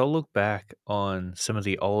found is I'll look back on some of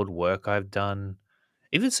the old work I've done,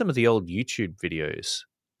 even some of the old YouTube videos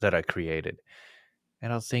that I created,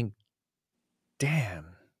 and I'll think,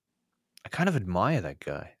 damn, I kind of admire that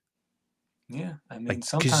guy. yeah, I Like, mean,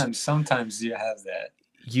 because sometimes you have that,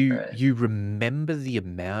 you right? you remember the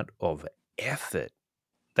amount of effort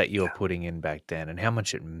that you're Yeah, putting in back then and how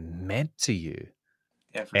much it meant to you.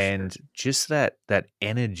 yeah, for sure. And just that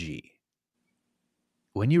energy,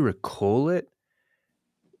 when you recall it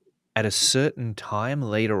at a certain time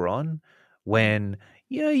later on, Hmm. when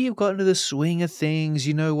you've gotten to the swing of things,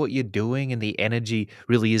 you know what you're doing, and the energy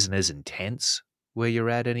really isn't as intense where you're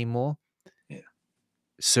at anymore. Yeah,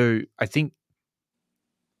 So I think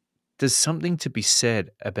there's something to be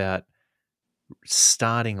said about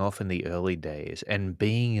starting off in the early days and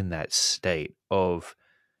being in that state of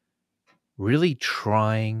really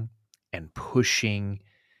trying and pushing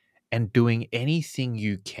and doing anything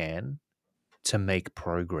you can to make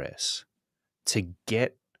progress, to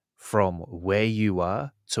get from where you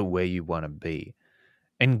are to where you want to be.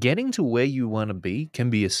 And getting to where you want to be can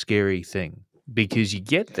be a scary thing because you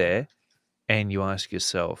get yeah, there and you ask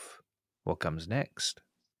yourself, what comes next?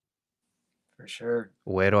 for sure.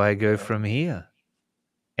 Where do I go Yeah, from here?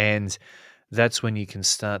 And that's when you can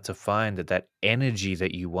start to find that that energy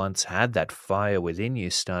that you once had, that fire within you,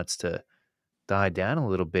 starts to die down a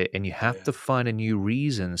little bit. And you have yeah, to find a new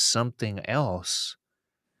reason, something else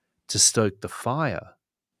to stoke the fire.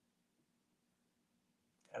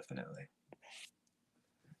 definitely.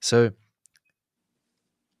 So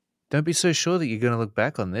don't be so sure that you're going to look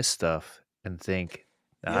back on this stuff and think,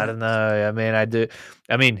 I Yeah, don't know. I mean, I do.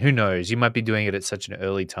 I mean, who knows? You might be doing it at such an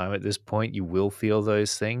early time at this point. You will feel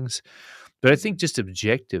those things. But I think hmm, just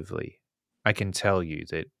objectively, I can tell you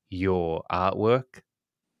that your artwork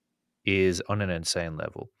is on an insane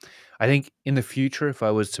level. I think in the future, if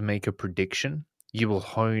I was to make a prediction, you will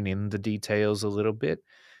hone in the details a little bit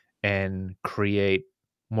and create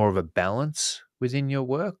more of a balance within your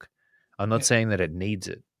work. I'm not yeah, saying that it needs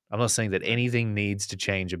it. I'm not saying that right, anything needs to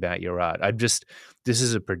change about your art. This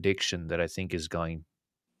is a prediction that I think is going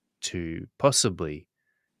to possibly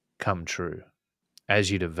come true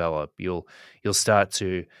as you develop. You'll start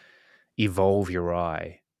to evolve your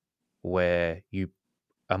eye where you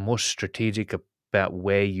are more strategic about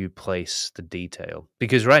where you place the detail.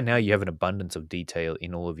 Because right now you hmm, have an abundance of detail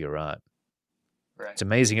in all of your art. right. It's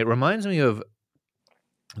amazing. It reminds me of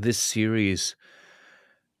this series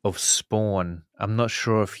of Spawn. I'm not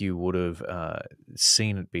sure if you would have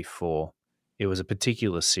seen it before. It was a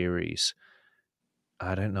particular series.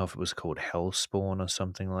 I don't know if it was called Hellspawn or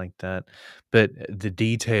something like that, but the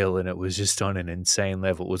detail in it was just on an insane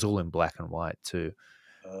level. It was all in black and white too.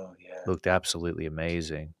 Oh yeah. Looked absolutely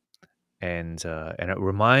amazing, and it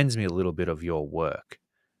reminds me a little bit of your work.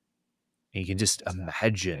 And you can just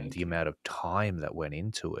imagine the Thank you. amount of time that went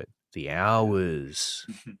into it, the Yeah. hours,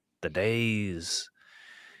 the days.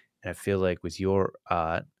 And I feel like with your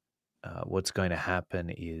art, what's going to happen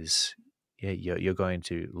is, yeah, you're going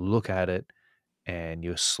to look at it and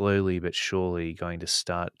you're slowly but surely going to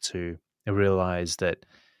start to realize that,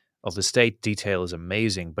 oh, the state detail is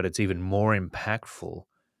amazing, but it's even more impactful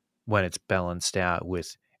when it's balanced out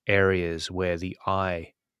with areas where the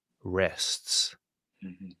eye rests,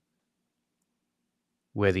 Mhm.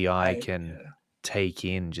 where the eye can Yeah. take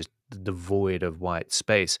in just the void of white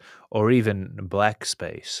space or even black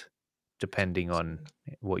space, depending on So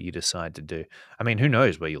what you decide to do. I mean, who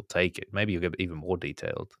knows where you'll take it? Maybe you'll get even more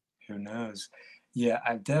detailed. who knows? Yeah,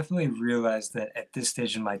 I've definitely realized that at this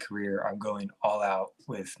stage in my career, I'm going all out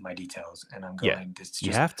with my details, and I'm Yeah, going this you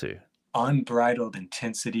just have to. unbridled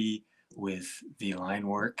intensity with the line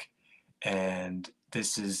work. And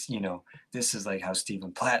this is, this is like how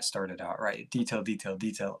Stephen Platt started out, right? Detail, detail,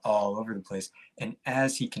 detail all over the place. And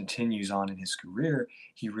as he continues on in his career,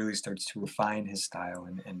 he really starts to refine his style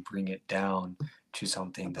and bring it down to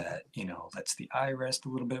something that, lets the eye rest a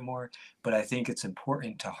little bit more. But I think it's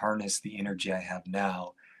important to harness the energy I have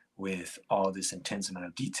now with all this intense amount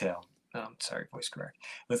of detail. Sorry, voice correct.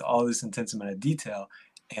 With all this intense amount of detail,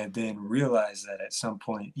 and then realize that at some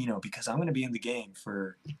point, because I'm going to be in the game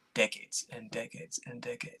for decades and decades and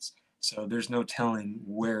decades. So there's no telling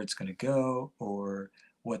where it's going to go or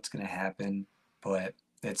what's going to happen. But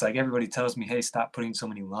it's like everybody tells me, hey, stop putting so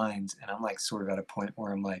many lines. And I'm like sort of at a point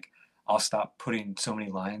where I'm like, I'll stop putting so many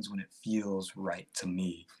lines when it feels right to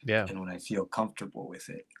me Yeah. and when I feel comfortable with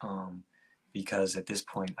it. Because at this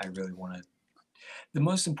point, I really want to. The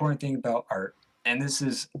most important thing about art, and this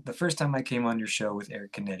is the first time I came on your show with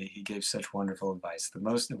Eric Canetti, he gave such wonderful advice. The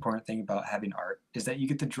most important thing about having art is that you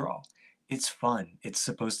get to draw. It's fun. It's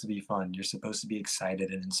supposed to be fun. You're supposed to be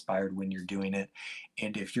excited and inspired when you're doing it.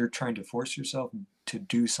 And if you're trying to force yourself to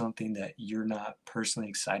do something that you're not personally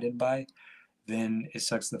excited by, then it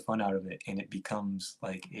sucks the fun out of it and it becomes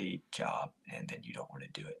like a job. And then you don't want to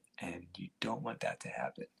do it. And you don't want that to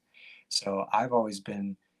happen. So I've always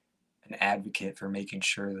been an advocate for making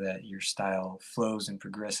sure that your style flows and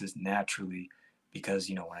progresses naturally because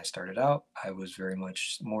when I started out I was very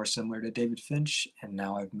much more similar to David Finch, and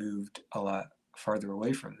now I've moved a lot farther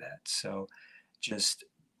away from that. So just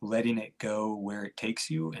letting it go where it takes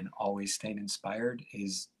you and always staying inspired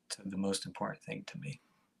is the most important thing to me.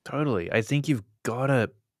 Totally. I think you've got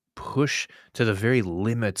to push to the very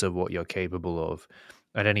limits of what you're capable of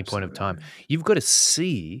at any point of time. Absolutely. You've got to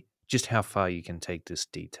see just how far you can take this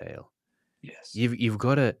detail. Yes. You've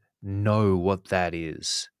got to know what that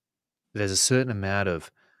is. There's a certain amount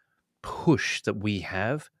of push that we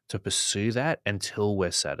have to pursue that until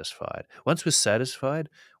we're satisfied. Once we're satisfied,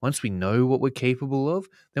 once we know what we're capable of,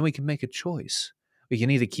 then we can make a choice. We can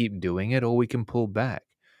either keep doing it or we can pull back.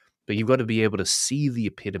 But you've got to be able to see the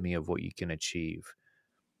epitome of what you can achieve.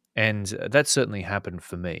 And that certainly happened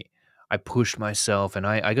for me. I pushed myself and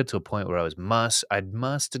I got to a point where I'd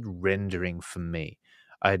mastered rendering for me.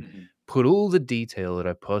 I'd Mm-hmm. put all the detail that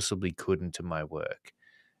I possibly could into my work.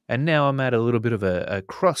 And now I'm at a little bit of a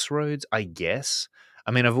crossroads, I guess.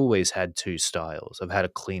 I mean, I've always had two styles. I've had a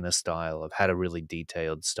cleaner style, I've had a really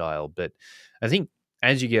detailed style. But I think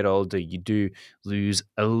as you get older, you do lose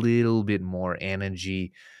a little bit more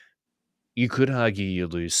energy. You could argue you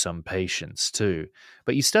lose some patience too,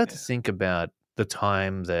 but you start to Yeah. think about the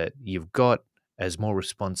time that you've got as more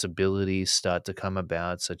responsibilities start to come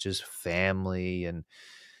about, such as family and,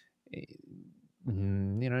 eh,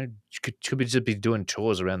 you could be just be doing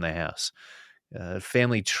chores around the house,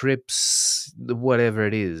 family trips, whatever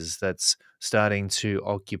it is that's starting to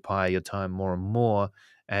occupy your time more and more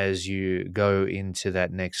as you go into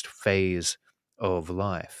that next phase of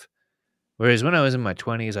life. Whereas when I was in my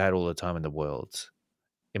 20s, I had all the time in the world.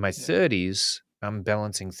 In my Yeah. 30s, I'm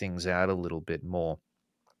balancing things out a little bit more.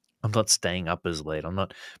 I'm not staying up as late. I'm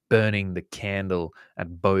not burning the candle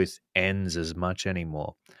at both ends as much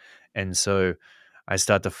anymore. And so I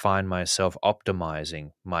start to find myself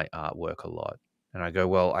optimizing my artwork a lot. And I go,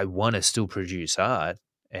 well, I want to still produce art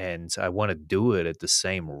and I want to do it at the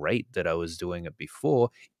same rate that I was doing it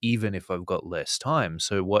before, even if I've got less time.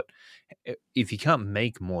 So, if you can't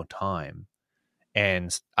make more time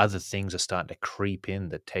and other things are starting to creep in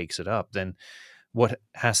that takes it up, then what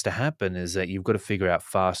has to happen is that you've got to figure out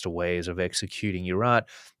faster ways of executing your art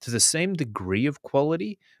to the same degree of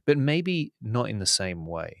quality, but maybe not in the same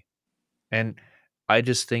way. And I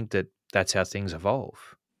just think that that's how things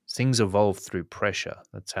evolve. Things evolve through pressure.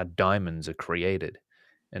 That's how diamonds are created.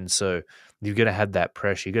 And so you've got to have that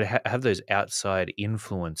pressure. You've got to have those outside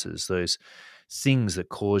influences, those things that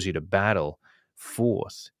cause you to battle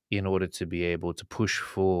forth in order to be able to push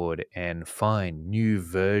forward and find new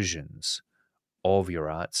versions of your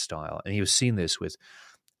art style. And you've seen this with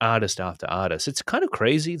artist after artist. It's kind of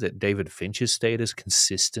crazy that David Finch has stayed as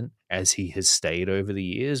consistent as he has stayed over the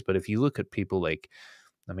years. But if you look at people like,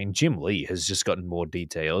 I mean, Jim Lee has just gotten more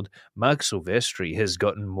detailed. Mark Silvestri has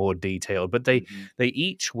gotten more detailed, but Hmm. they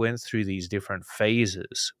each went through these different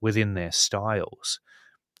phases within their styles.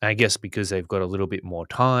 I guess because they've got a little bit more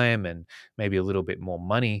time and maybe a little bit more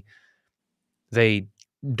money, they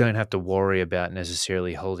don't have to worry about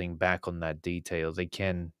necessarily holding back on that detail. They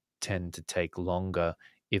can tend to take longer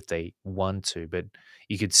if they want to, but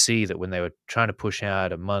you could see that when they were trying to push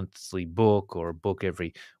out a monthly book or a book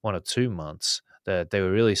every 1 or 2 months, that they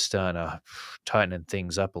were really starting to tighten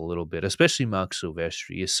things up a little bit, especially Mark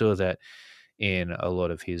Silvestri. You saw that in a lot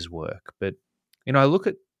of his work. But, I look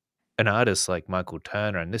at an artist like Michael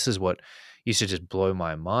Turner, and this is what used to just blow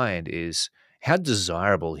my mind is how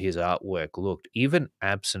desirable his artwork looked, even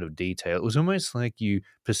absent of detail. It was almost like you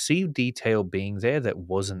perceived detail being there that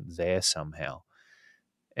wasn't there somehow.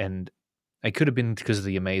 And it could have been because of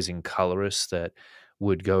the amazing colorists that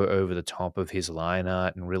would go over the top of his line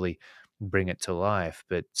art and really bring it to life.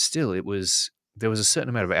 But still, there was a certain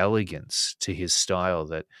amount of elegance to his style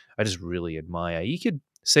that I just really admire. You could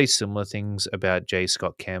say similar things about J.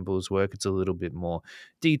 Scott Campbell's work. It's a little bit more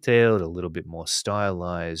detailed, a little bit more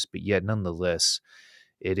stylized, but yet nonetheless,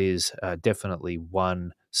 it is definitely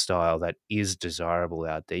one style that is desirable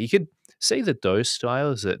out there. You could say that those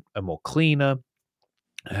styles that are more cleaner,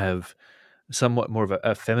 have somewhat more of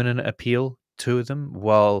a feminine appeal to them,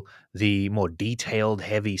 while the more detailed,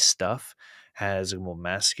 heavy stuff has a more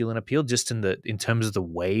masculine appeal, just in terms of the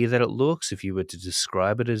way that it looks. If you were to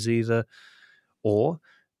describe it as either or,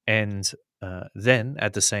 and then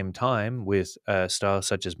at the same time, with styles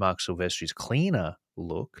such as Mark Silvestri's cleaner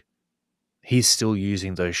look, he's still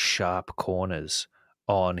using those sharp corners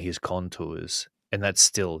on his contours. And that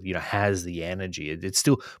still, has the energy. It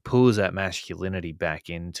still pulls that masculinity back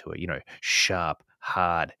into it, sharp,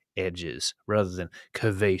 hard edges rather than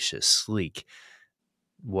curvaceous, sleek,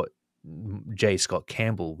 what J. Scott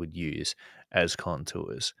Campbell would use as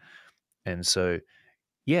contours. And so,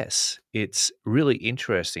 yes, it's really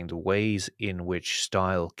interesting the ways in which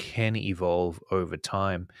style can evolve over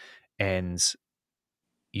time. And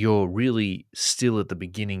you're really still at the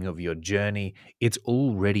beginning of your journey. It's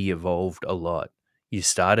already evolved a lot. You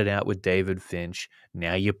started out with David Finch,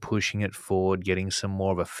 now you're pushing it forward, getting some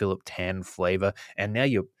more of a Philip Tan flavor, and now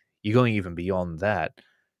you're going even beyond that.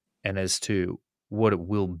 And as to what it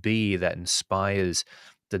will be that inspires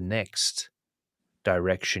the next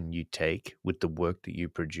direction you take with the work that you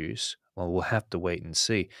produce, well, we'll have to wait and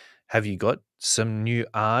see. Have you got some new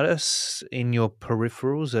artists in your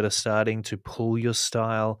peripherals that are starting to pull your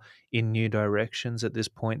style in new directions at this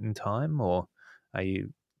point in time? Or are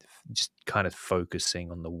you just kind of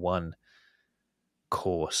focusing on the one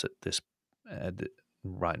course at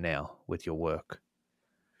right now with your work?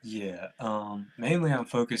 Yeah, mainly I'm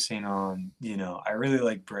focusing on, I really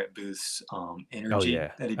like Brett Booth's Oh, energy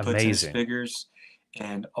yeah. that he puts in his Amazing. figures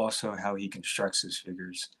and also how he constructs his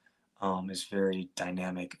figures is very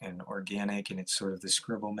dynamic and organic, and it's sort of the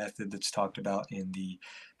scribble method that's talked about in the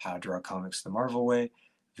How to Draw Comics the Marvel Way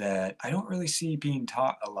that I don't really see being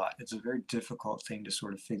taught a lot. It's a very difficult thing to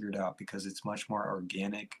sort of figure it out because it's much more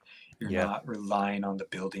organic. You're Yeah. not relying on the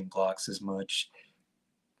building blocks as much.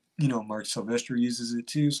 Mark Sylvester uses it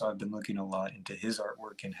too, so I've been looking a lot into his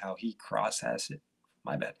artwork and how he cross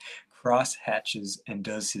hatches and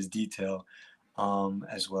does his detail,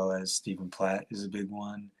 as well as Stephen Platt is a big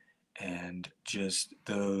one, and just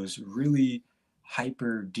those really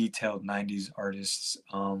hyper detailed 90s artists.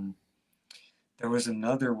 There was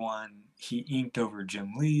another one, he inked over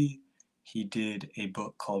Jim Lee. He did a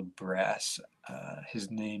book called Brass.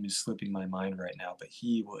 His name is slipping my mind right now, but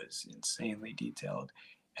he was insanely detailed.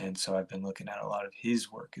 And so I've been looking at a lot of his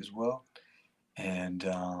work as well. And,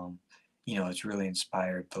 it's really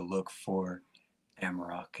inspired the look for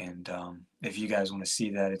AMAROK. And if you guys want to see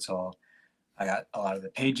that, I got a lot of the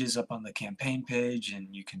pages up on the campaign page,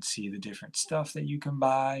 and you can see the different stuff that you can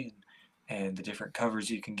buy and the different covers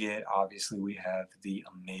you can get. Obviously, we have the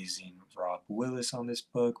amazing Rob Willis on this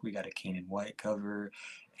book. We got a Keenan White cover,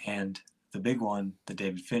 and the big one, the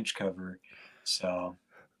David Finch cover. So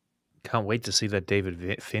Can't wait to see that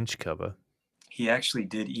David Finch cover. he actually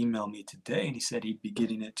did email me today, and he said he'd be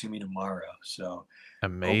getting it to me tomorrow. So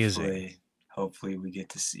Amazing. hopefully we get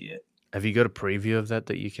to see it. Have you got a preview of that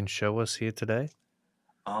you can show us here today?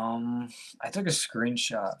 Um, I took a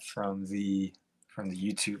screenshot from the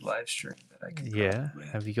YouTube live stream that I could Yeah. probably.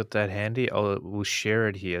 Have you got that handy? We'll share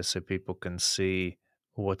it here so people can see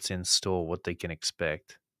what's in store, what they can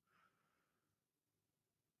expect.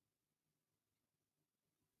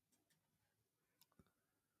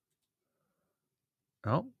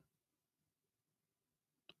 Oh,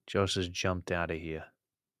 Josh has jumped out of here.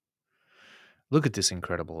 Look at this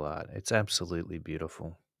incredible art. It's absolutely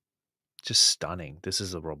beautiful. Just stunning. This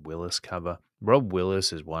is a Rob Willis cover. Rob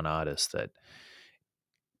Willis is one artist that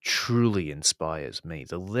truly inspires me.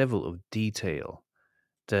 The level of detail,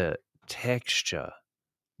 the texture,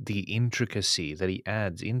 the intricacy that he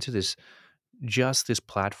adds into this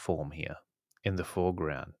platform here in the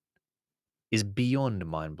foreground is beyond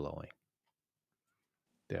mind blowing.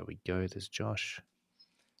 There we go. There's Josh.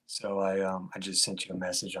 So I just sent you a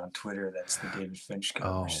message on Twitter. That's the David Finch cover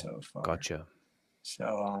Oh, so far. gotcha.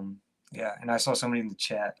 So yeah, and I saw somebody in the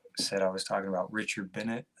chat said I was talking about Richard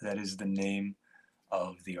Bennett. That is the name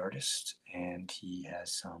of the artist, and he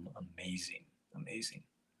has some amazing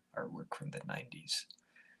artwork from the 90s.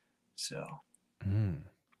 So Mm.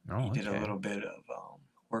 he Oh, did a okay. little bit of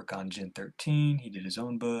work on Gen 13. He did his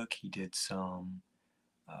own book. He did some,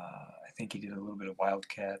 I think he did a little bit of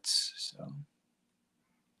Wildcats. So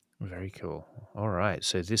Very cool. All right.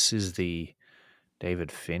 So this is the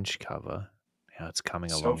David Finch cover. How it's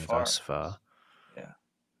coming so along thus far, far. yeah,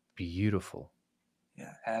 Beautiful.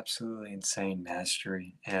 yeah, absolutely insane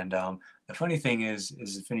mastery. And the funny thing is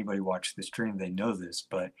if anybody watched the stream, they know this,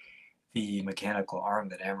 but the mechanical arm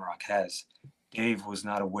that AMAROK has, Dave was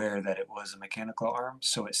not aware that it was a mechanical arm.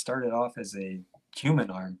 So it started off as a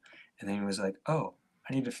human arm, and then he was like, oh,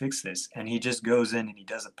 I need to fix this. And he just goes in and he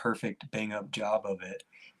does a perfect bang up job of it,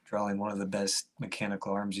 drawing one of the best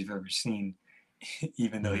mechanical arms you've ever seen,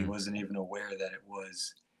 even though he Mm, wasn't even aware that it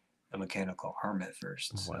was a mechanical arm at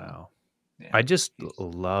first. So wow. yeah, I just he's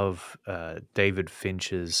love David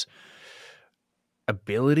Finch's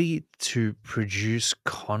ability to produce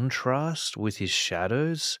contrast with his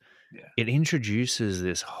shadows. yeah, It introduces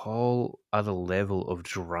this whole other level of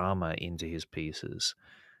drama into his pieces.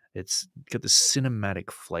 It's got this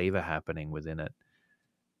cinematic flavor happening within it.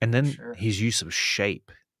 And for then sure. his use of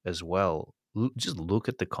shape as well. Just look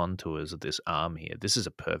at the contours of this arm here. This is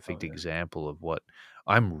a Oh perfect yeah, example of what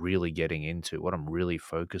I'm really getting into, what I'm really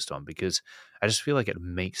focused on, because I just feel like it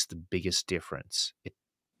makes the biggest difference. It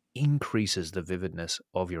increases the vividness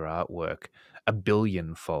of your artwork a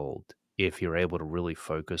billionfold if you're able to really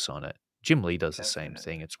focus on it. Jim Lee does the same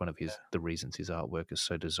thing. definitely. It's one of Yeah, the reasons his artwork is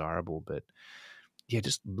so desirable. But yeah,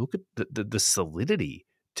 just look at the solidity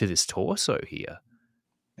to this torso here.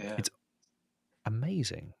 yeah, It's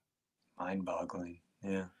amazing. mind boggling.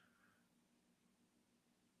 Yeah,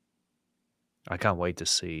 I can't wait to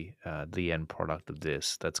see the end product of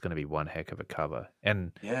this. That's going to be one heck of a cover.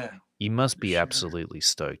 And yeah, you must for be sure. absolutely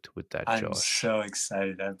stoked with that, I'm Josh. so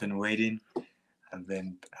excited. I've been waiting. I've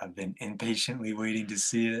been impatiently waiting to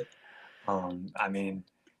see it. I mean,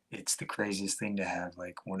 it's the craziest thing to have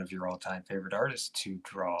like one of your all-time favorite artists to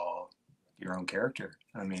draw your own character.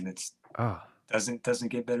 I mean, it's Oh, doesn't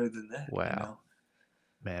get better than that, you wow. know?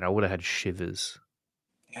 Man, I would have had shivers.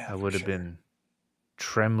 Yeah, I for would have sure. been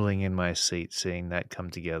trembling in my seat seeing that come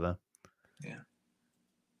together. Yeah.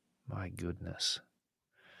 My goodness.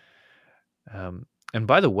 And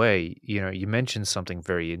by the way, you mentioned something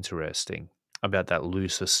very interesting about that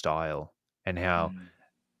looser style and how Mm.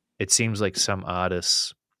 it seems like some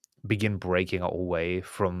artists begin breaking away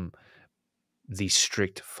from the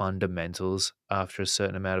strict fundamentals after a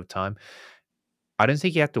certain amount of time. I don't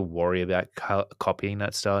think you have to worry about copying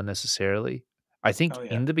that style necessarily. I think Oh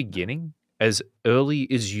yeah. in the No. beginning, as early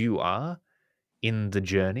as you are in the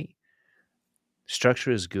journey,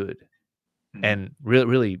 structure is good. Mm. And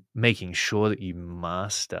really making sure that you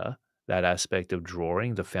master that aspect of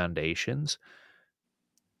drawing, the foundations,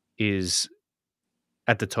 is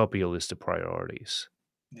at the top of your list of priorities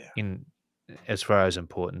Yeah. in as far as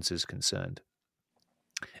importance is concerned.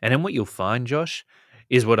 And then what you'll find, Josh,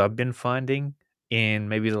 is what I've been finding in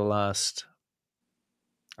maybe the last,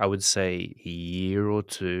 I would say, year or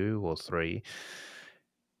two or three,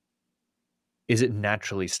 is it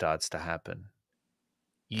naturally starts to happen.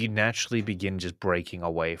 You naturally begin just breaking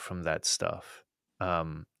away from that stuff.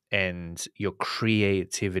 And your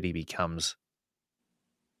creativity becomes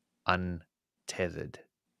untethered.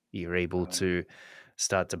 You're able Oh yeah. to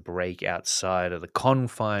start to break outside of the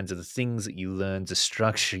confines of the things that you learn to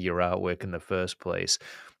structure your artwork in the first place.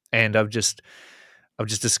 And I've just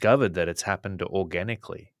discovered that it's happened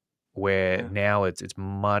organically, where Yeah. now it's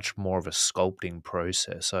much more of a sculpting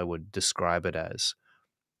process, I would describe it as,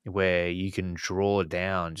 where you can draw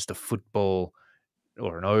down just a football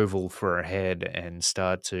or an oval for a head and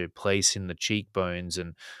start to place in the cheekbones,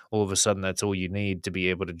 and all of a sudden that's all you need to be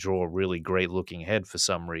able to draw a really great looking head for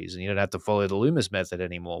some reason. You don't have to follow the Loomis method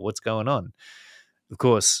anymore. What's going on? Of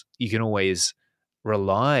course, you can always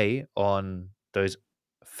rely on those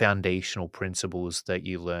foundational principles that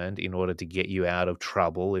you learned in order to get you out of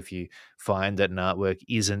trouble. If you find that an artwork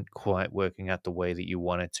isn't quite working out the way that you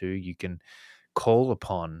want it to, you can call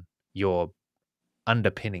upon your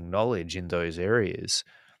underpinning knowledge in those areas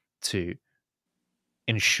to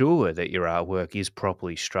ensure that your artwork is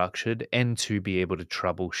properly structured and to be able to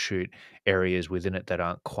troubleshoot areas within it that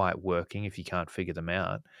aren't quite working if you can't figure them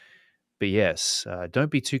out. But yes,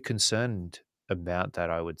 don't be too concerned about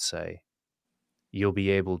that, I would say. You'll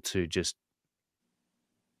be able to just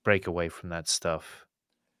break away from that stuff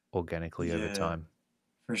organically over Yeah, time.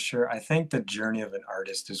 for sure. I think the journey of an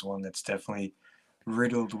artist is one that's definitely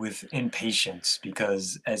riddled with impatience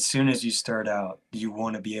because as soon as you start out, you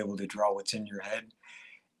want to be able to draw what's in your head,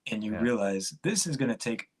 and you Yeah. realize this is going to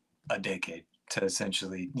take a decade to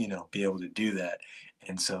essentially, be able to do that.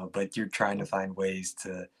 And so, but you're trying to find ways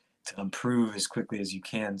to improve as quickly as you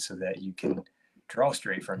can so that you can draw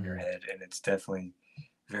straight from your Mm. head. And it's definitely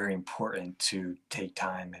very important to take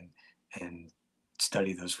time and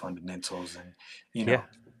study those fundamentals. And you Yeah. know,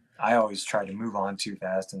 I always try to move on too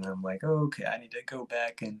fast, and I'm like, oh, okay, I need to go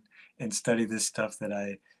back and study this stuff that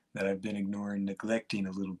I've been ignoring, neglecting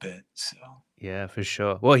a little bit. So Yeah, for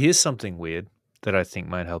sure. Well, here's something weird that I think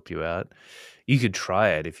might help you out. You could try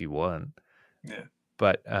it if you want, yeah.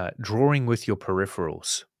 but drawing with your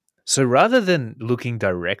peripherals. So rather than looking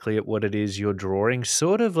directly at what it is you're drawing,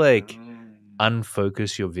 sort of like Mm,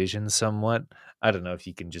 unfocus your vision somewhat. I don't know if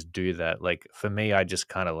you can just do that. Like for me, I just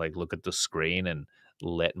kind of like look at the screen and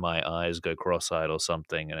let my eyes go cross-eyed or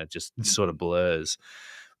something, and it just sort of mhm, blurs.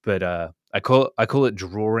 But I call it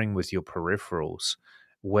drawing with your peripherals,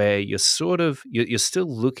 where you're sort of you're still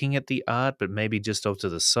looking at the art, but maybe just off to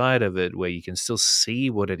the side of it, where you can still see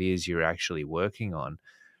what it is you're actually working on,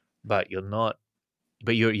 but you're not.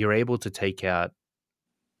 But you're able to take out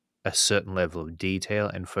a certain level of detail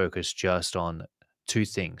and focus just on two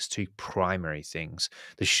things, two primary things: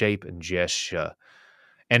 the shape and gesture,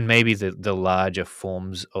 and maybe the larger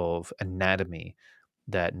forms of anatomy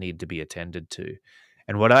that need to be attended to.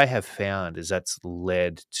 And what I have found is that's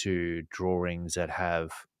led to drawings that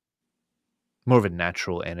have more of a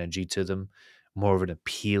natural energy to them, more of an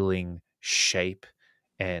appealing shape,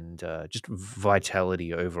 and just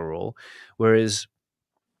vitality overall. Whereas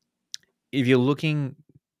if you're looking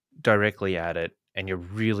directly at it and you're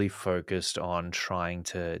really focused on trying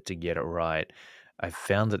to get it right, I've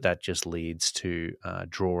found that that just leads to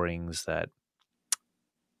drawings that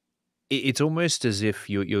it's almost as if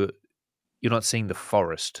you're not seeing the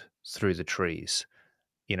forest through the trees.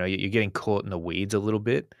 You know, you're getting caught in the weeds a little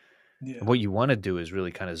bit. And yeah. what you want to do is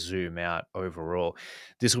really kind of zoom out overall.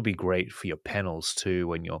 This will be great for your panels too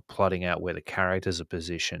when you're plotting out where the characters are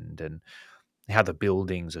positioned and how the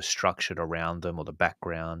buildings are structured around them or the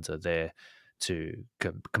backgrounds are there to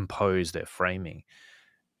compose their framing.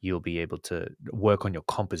 You'll be able to work on your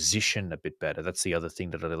composition a bit better. That's the other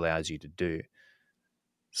thing that it allows you to do.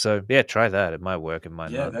 So yeah, try that. It might work, it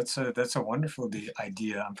might Yeah, not. that's a wonderful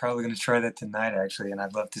idea. I'm probably going to try that tonight, actually, and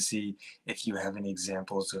I'd love to see if you have any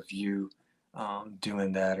examples of you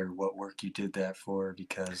doing that or what work you did that for,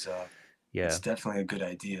 because it's Yeah. definitely a good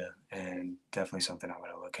idea and definitely something I'm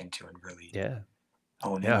going to look into and really Yeah.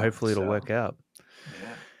 hone in Yeah. on. Hopefully it'll So, work out.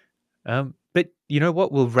 yeah, But you know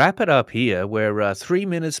what? We'll wrap it up here. We're 3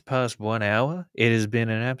 minutes past 1 hour. It has been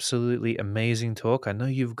an absolutely amazing talk. I know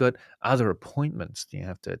you've got other appointments you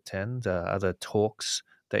have to attend, other talks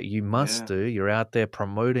that you must yeah, do. You're out there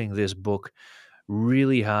promoting this book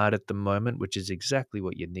really hard at the moment, which is exactly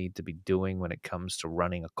what you need to be doing when it comes to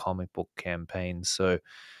running a comic book campaign. So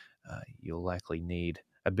you'll likely need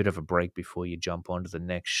a bit of a break before you jump onto the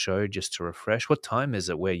next show just to refresh. What time is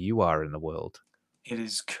it where you are in the world? it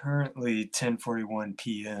is currently 10:41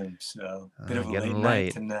 p.m., so bit of a late Getting night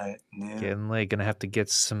late. tonight. Yeah. Getting late. Gonna have to get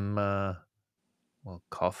some, well,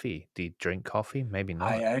 coffee. Do you drink coffee? Maybe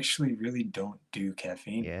I not. actually really don't do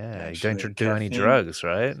caffeine. Yeah, you don't Actually, do any caffeine. drugs,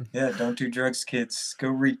 right? Yeah, don't do drugs, kids. Go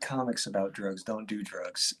read comics about drugs. Don't do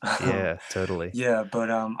drugs. Yeah, totally. Yeah,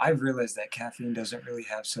 but I've realized that caffeine doesn't really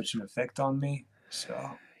have such an effect on me.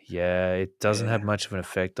 So Yeah, it doesn't have Yeah, much of an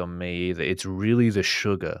effect on me either. It's really the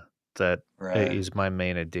sugar that right. is my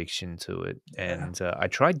main addiction to it. Yeah, And I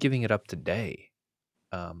tried giving it up today,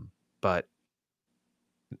 but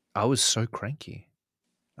I was so cranky.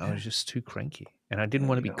 I yeah, was just too cranky. And I didn't yeah.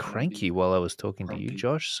 want to You be don't want to be cranky while I was talking to you, grumpy.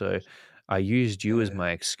 Josh. So I used you as Yeah.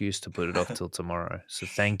 my excuse to put it off till tomorrow. So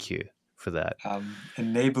thank you for that.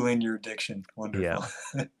 Enabling your addiction. Yeah, Wonderful.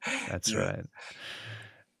 that's Yeah. right.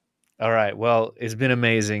 All right. Well, it's been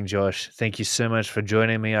amazing, Josh. Thank you so much for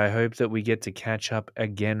joining me. I hope that we get to catch up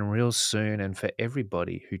again real soon. And for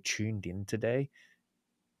everybody who tuned in today,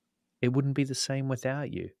 it wouldn't be the same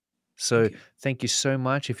without you. Thank So you. thank you so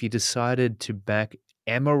much. If you decided to back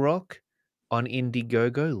AMAROK on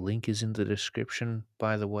Indiegogo, link is in the description,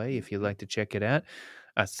 by the way, if you'd Mhm. like to check it out.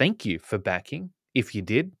 Thank you for backing, if you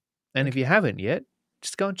did. And if Thank you. you haven't yet,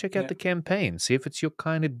 just go and check out Yeah. the campaign, see if it's your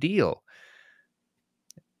kind of deal.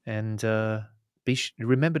 And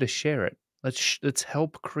remember to share it. Let's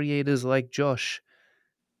help creators like Josh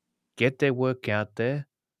get their work out there,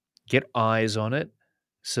 get eyes on it,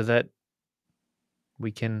 so that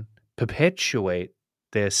we can perpetuate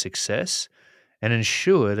their success and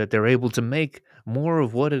ensure that they're able to make more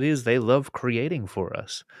of what it is they love creating for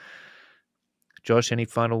us. Josh, any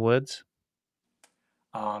final words?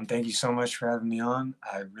 Thank you so much for having me on.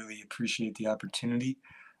 I really appreciate the opportunity.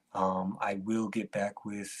 I will get back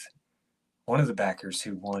with one of the backers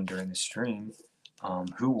who won during the stream,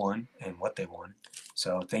 who won and what they won.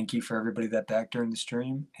 So thank you for everybody that backed during the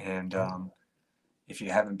stream. And if you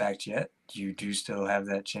haven't backed yet, you do still have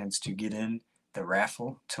that chance to get in the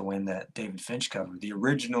raffle to win that David Finch cover, the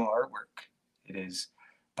original artwork. It is,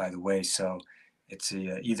 by the way. So it's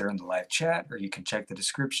either in the live chat or you can check the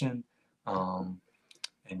description. Um,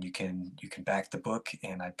 and you can back the book,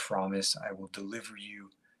 and I promise I will deliver you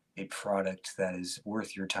a product that is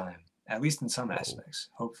worth your time, at least in some Whoa. aspects,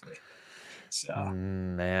 hopefully. So,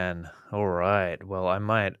 Man. All right. Well, I'm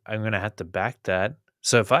going to have to back that.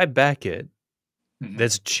 So if I back it, mhm.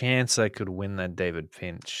 there's a chance I could win that David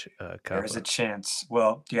Finch There is a cover. chance.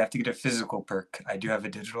 Well, you have to get a physical perk. I do have a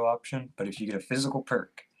digital option, but if you get a physical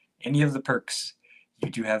perk, any of the perks, you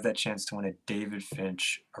do have that chance to win a David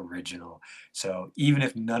Finch original. So even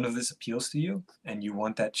if none of this appeals to you and you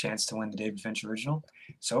want that chance to win the David Finch original,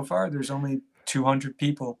 so far there's only 200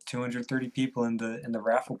 people, 230 people in the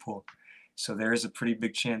raffle pool. So there is a pretty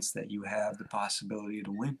big chance that you have the possibility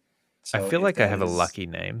to win. I So feel if like I that have a is, lucky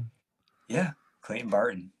name. yeah, Clayton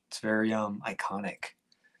Barton. It's very iconic.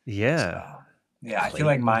 Yeah. So yeah, I feel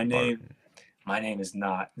like Clayton my name Barton. my name is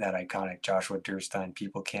not that iconic. Joshua Derstine.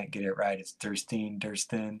 People can't get it right. It's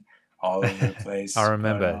Derstine, all over the I place. But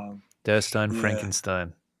remember. Derstine yeah,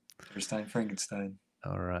 Frankenstein. Derstine Frankenstein.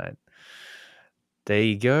 All right. There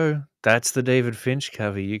you go. That's the David Finch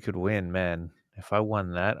cover you could win, man. If I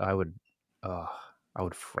won that, oh, I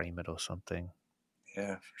would frame it or something.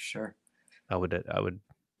 Yeah, for sure. I would,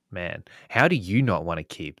 man. How do you not want to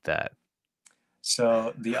keep that?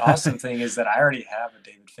 So the awesome thing is that I already have a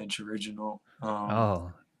David Finch original.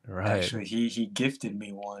 Oh, right. Actually, he gifted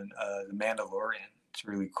me one, The Mandalorian. It's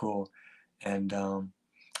really cool, and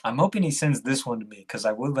I'm hoping he sends this one to me because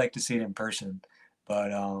I would like to see it in person.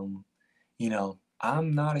 But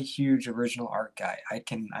I'm not a huge original art guy. I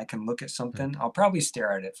can look at Hmm. something, I'll probably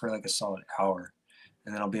stare at it for like a solid hour,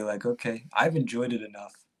 and then I'll be like, okay, I've enjoyed it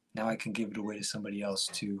enough. Now I can give it away to somebody else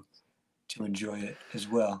to enjoy it as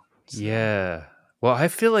well. So Yeah. Well, I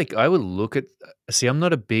feel like I would look at. See, I'm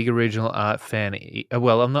not a big original art fan.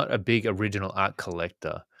 Well, I'm not a big original art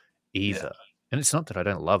collector yeah. either. And it's not that I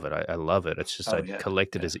don't love it. I love it. It's just Oh I yeah.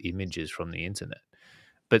 collect it Yeah. as images from the internet.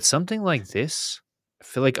 But something like this, I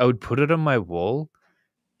feel like I would put it on my wall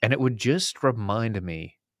and it would just remind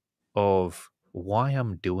me of why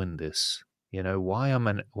I'm doing this. Why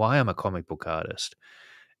I'm a comic book artist.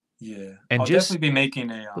 Yeah. And I'll definitely just be making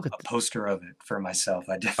look a at poster of it for myself.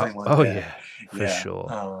 I oh, definitely want oh that. yeah, for Yeah. sure.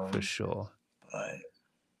 For sure. But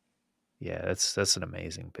Yeah, that's an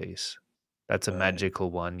amazing piece. That's a but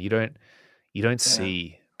magical one. You don't yeah,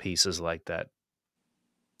 see pieces like that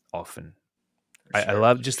often. I for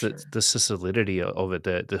love just sure. the solidity of it,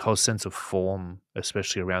 the whole sense of form,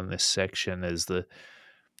 especially around this section as the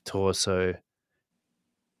torso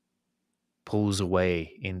pulls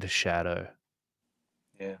away into shadow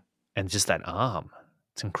Yeah. and just that arm.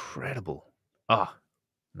 It's incredible. Ah,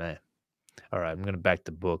 man. All right, I'm gonna back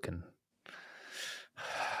the book and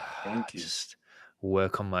Thank you. just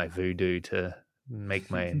work on my voodoo to make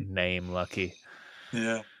my name lucky.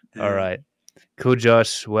 Yeah. All Yeah. right. Cool,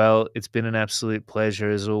 Josh. Well, it's been an absolute pleasure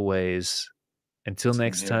as always. Until Same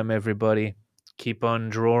next here. time, everybody, keep on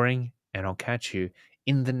drawing, and I'll catch you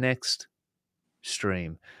in the next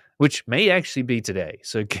stream. which may actually be today.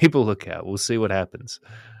 So keep a lookout. We'll see what happens.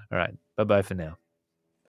 All right. Bye bye for now.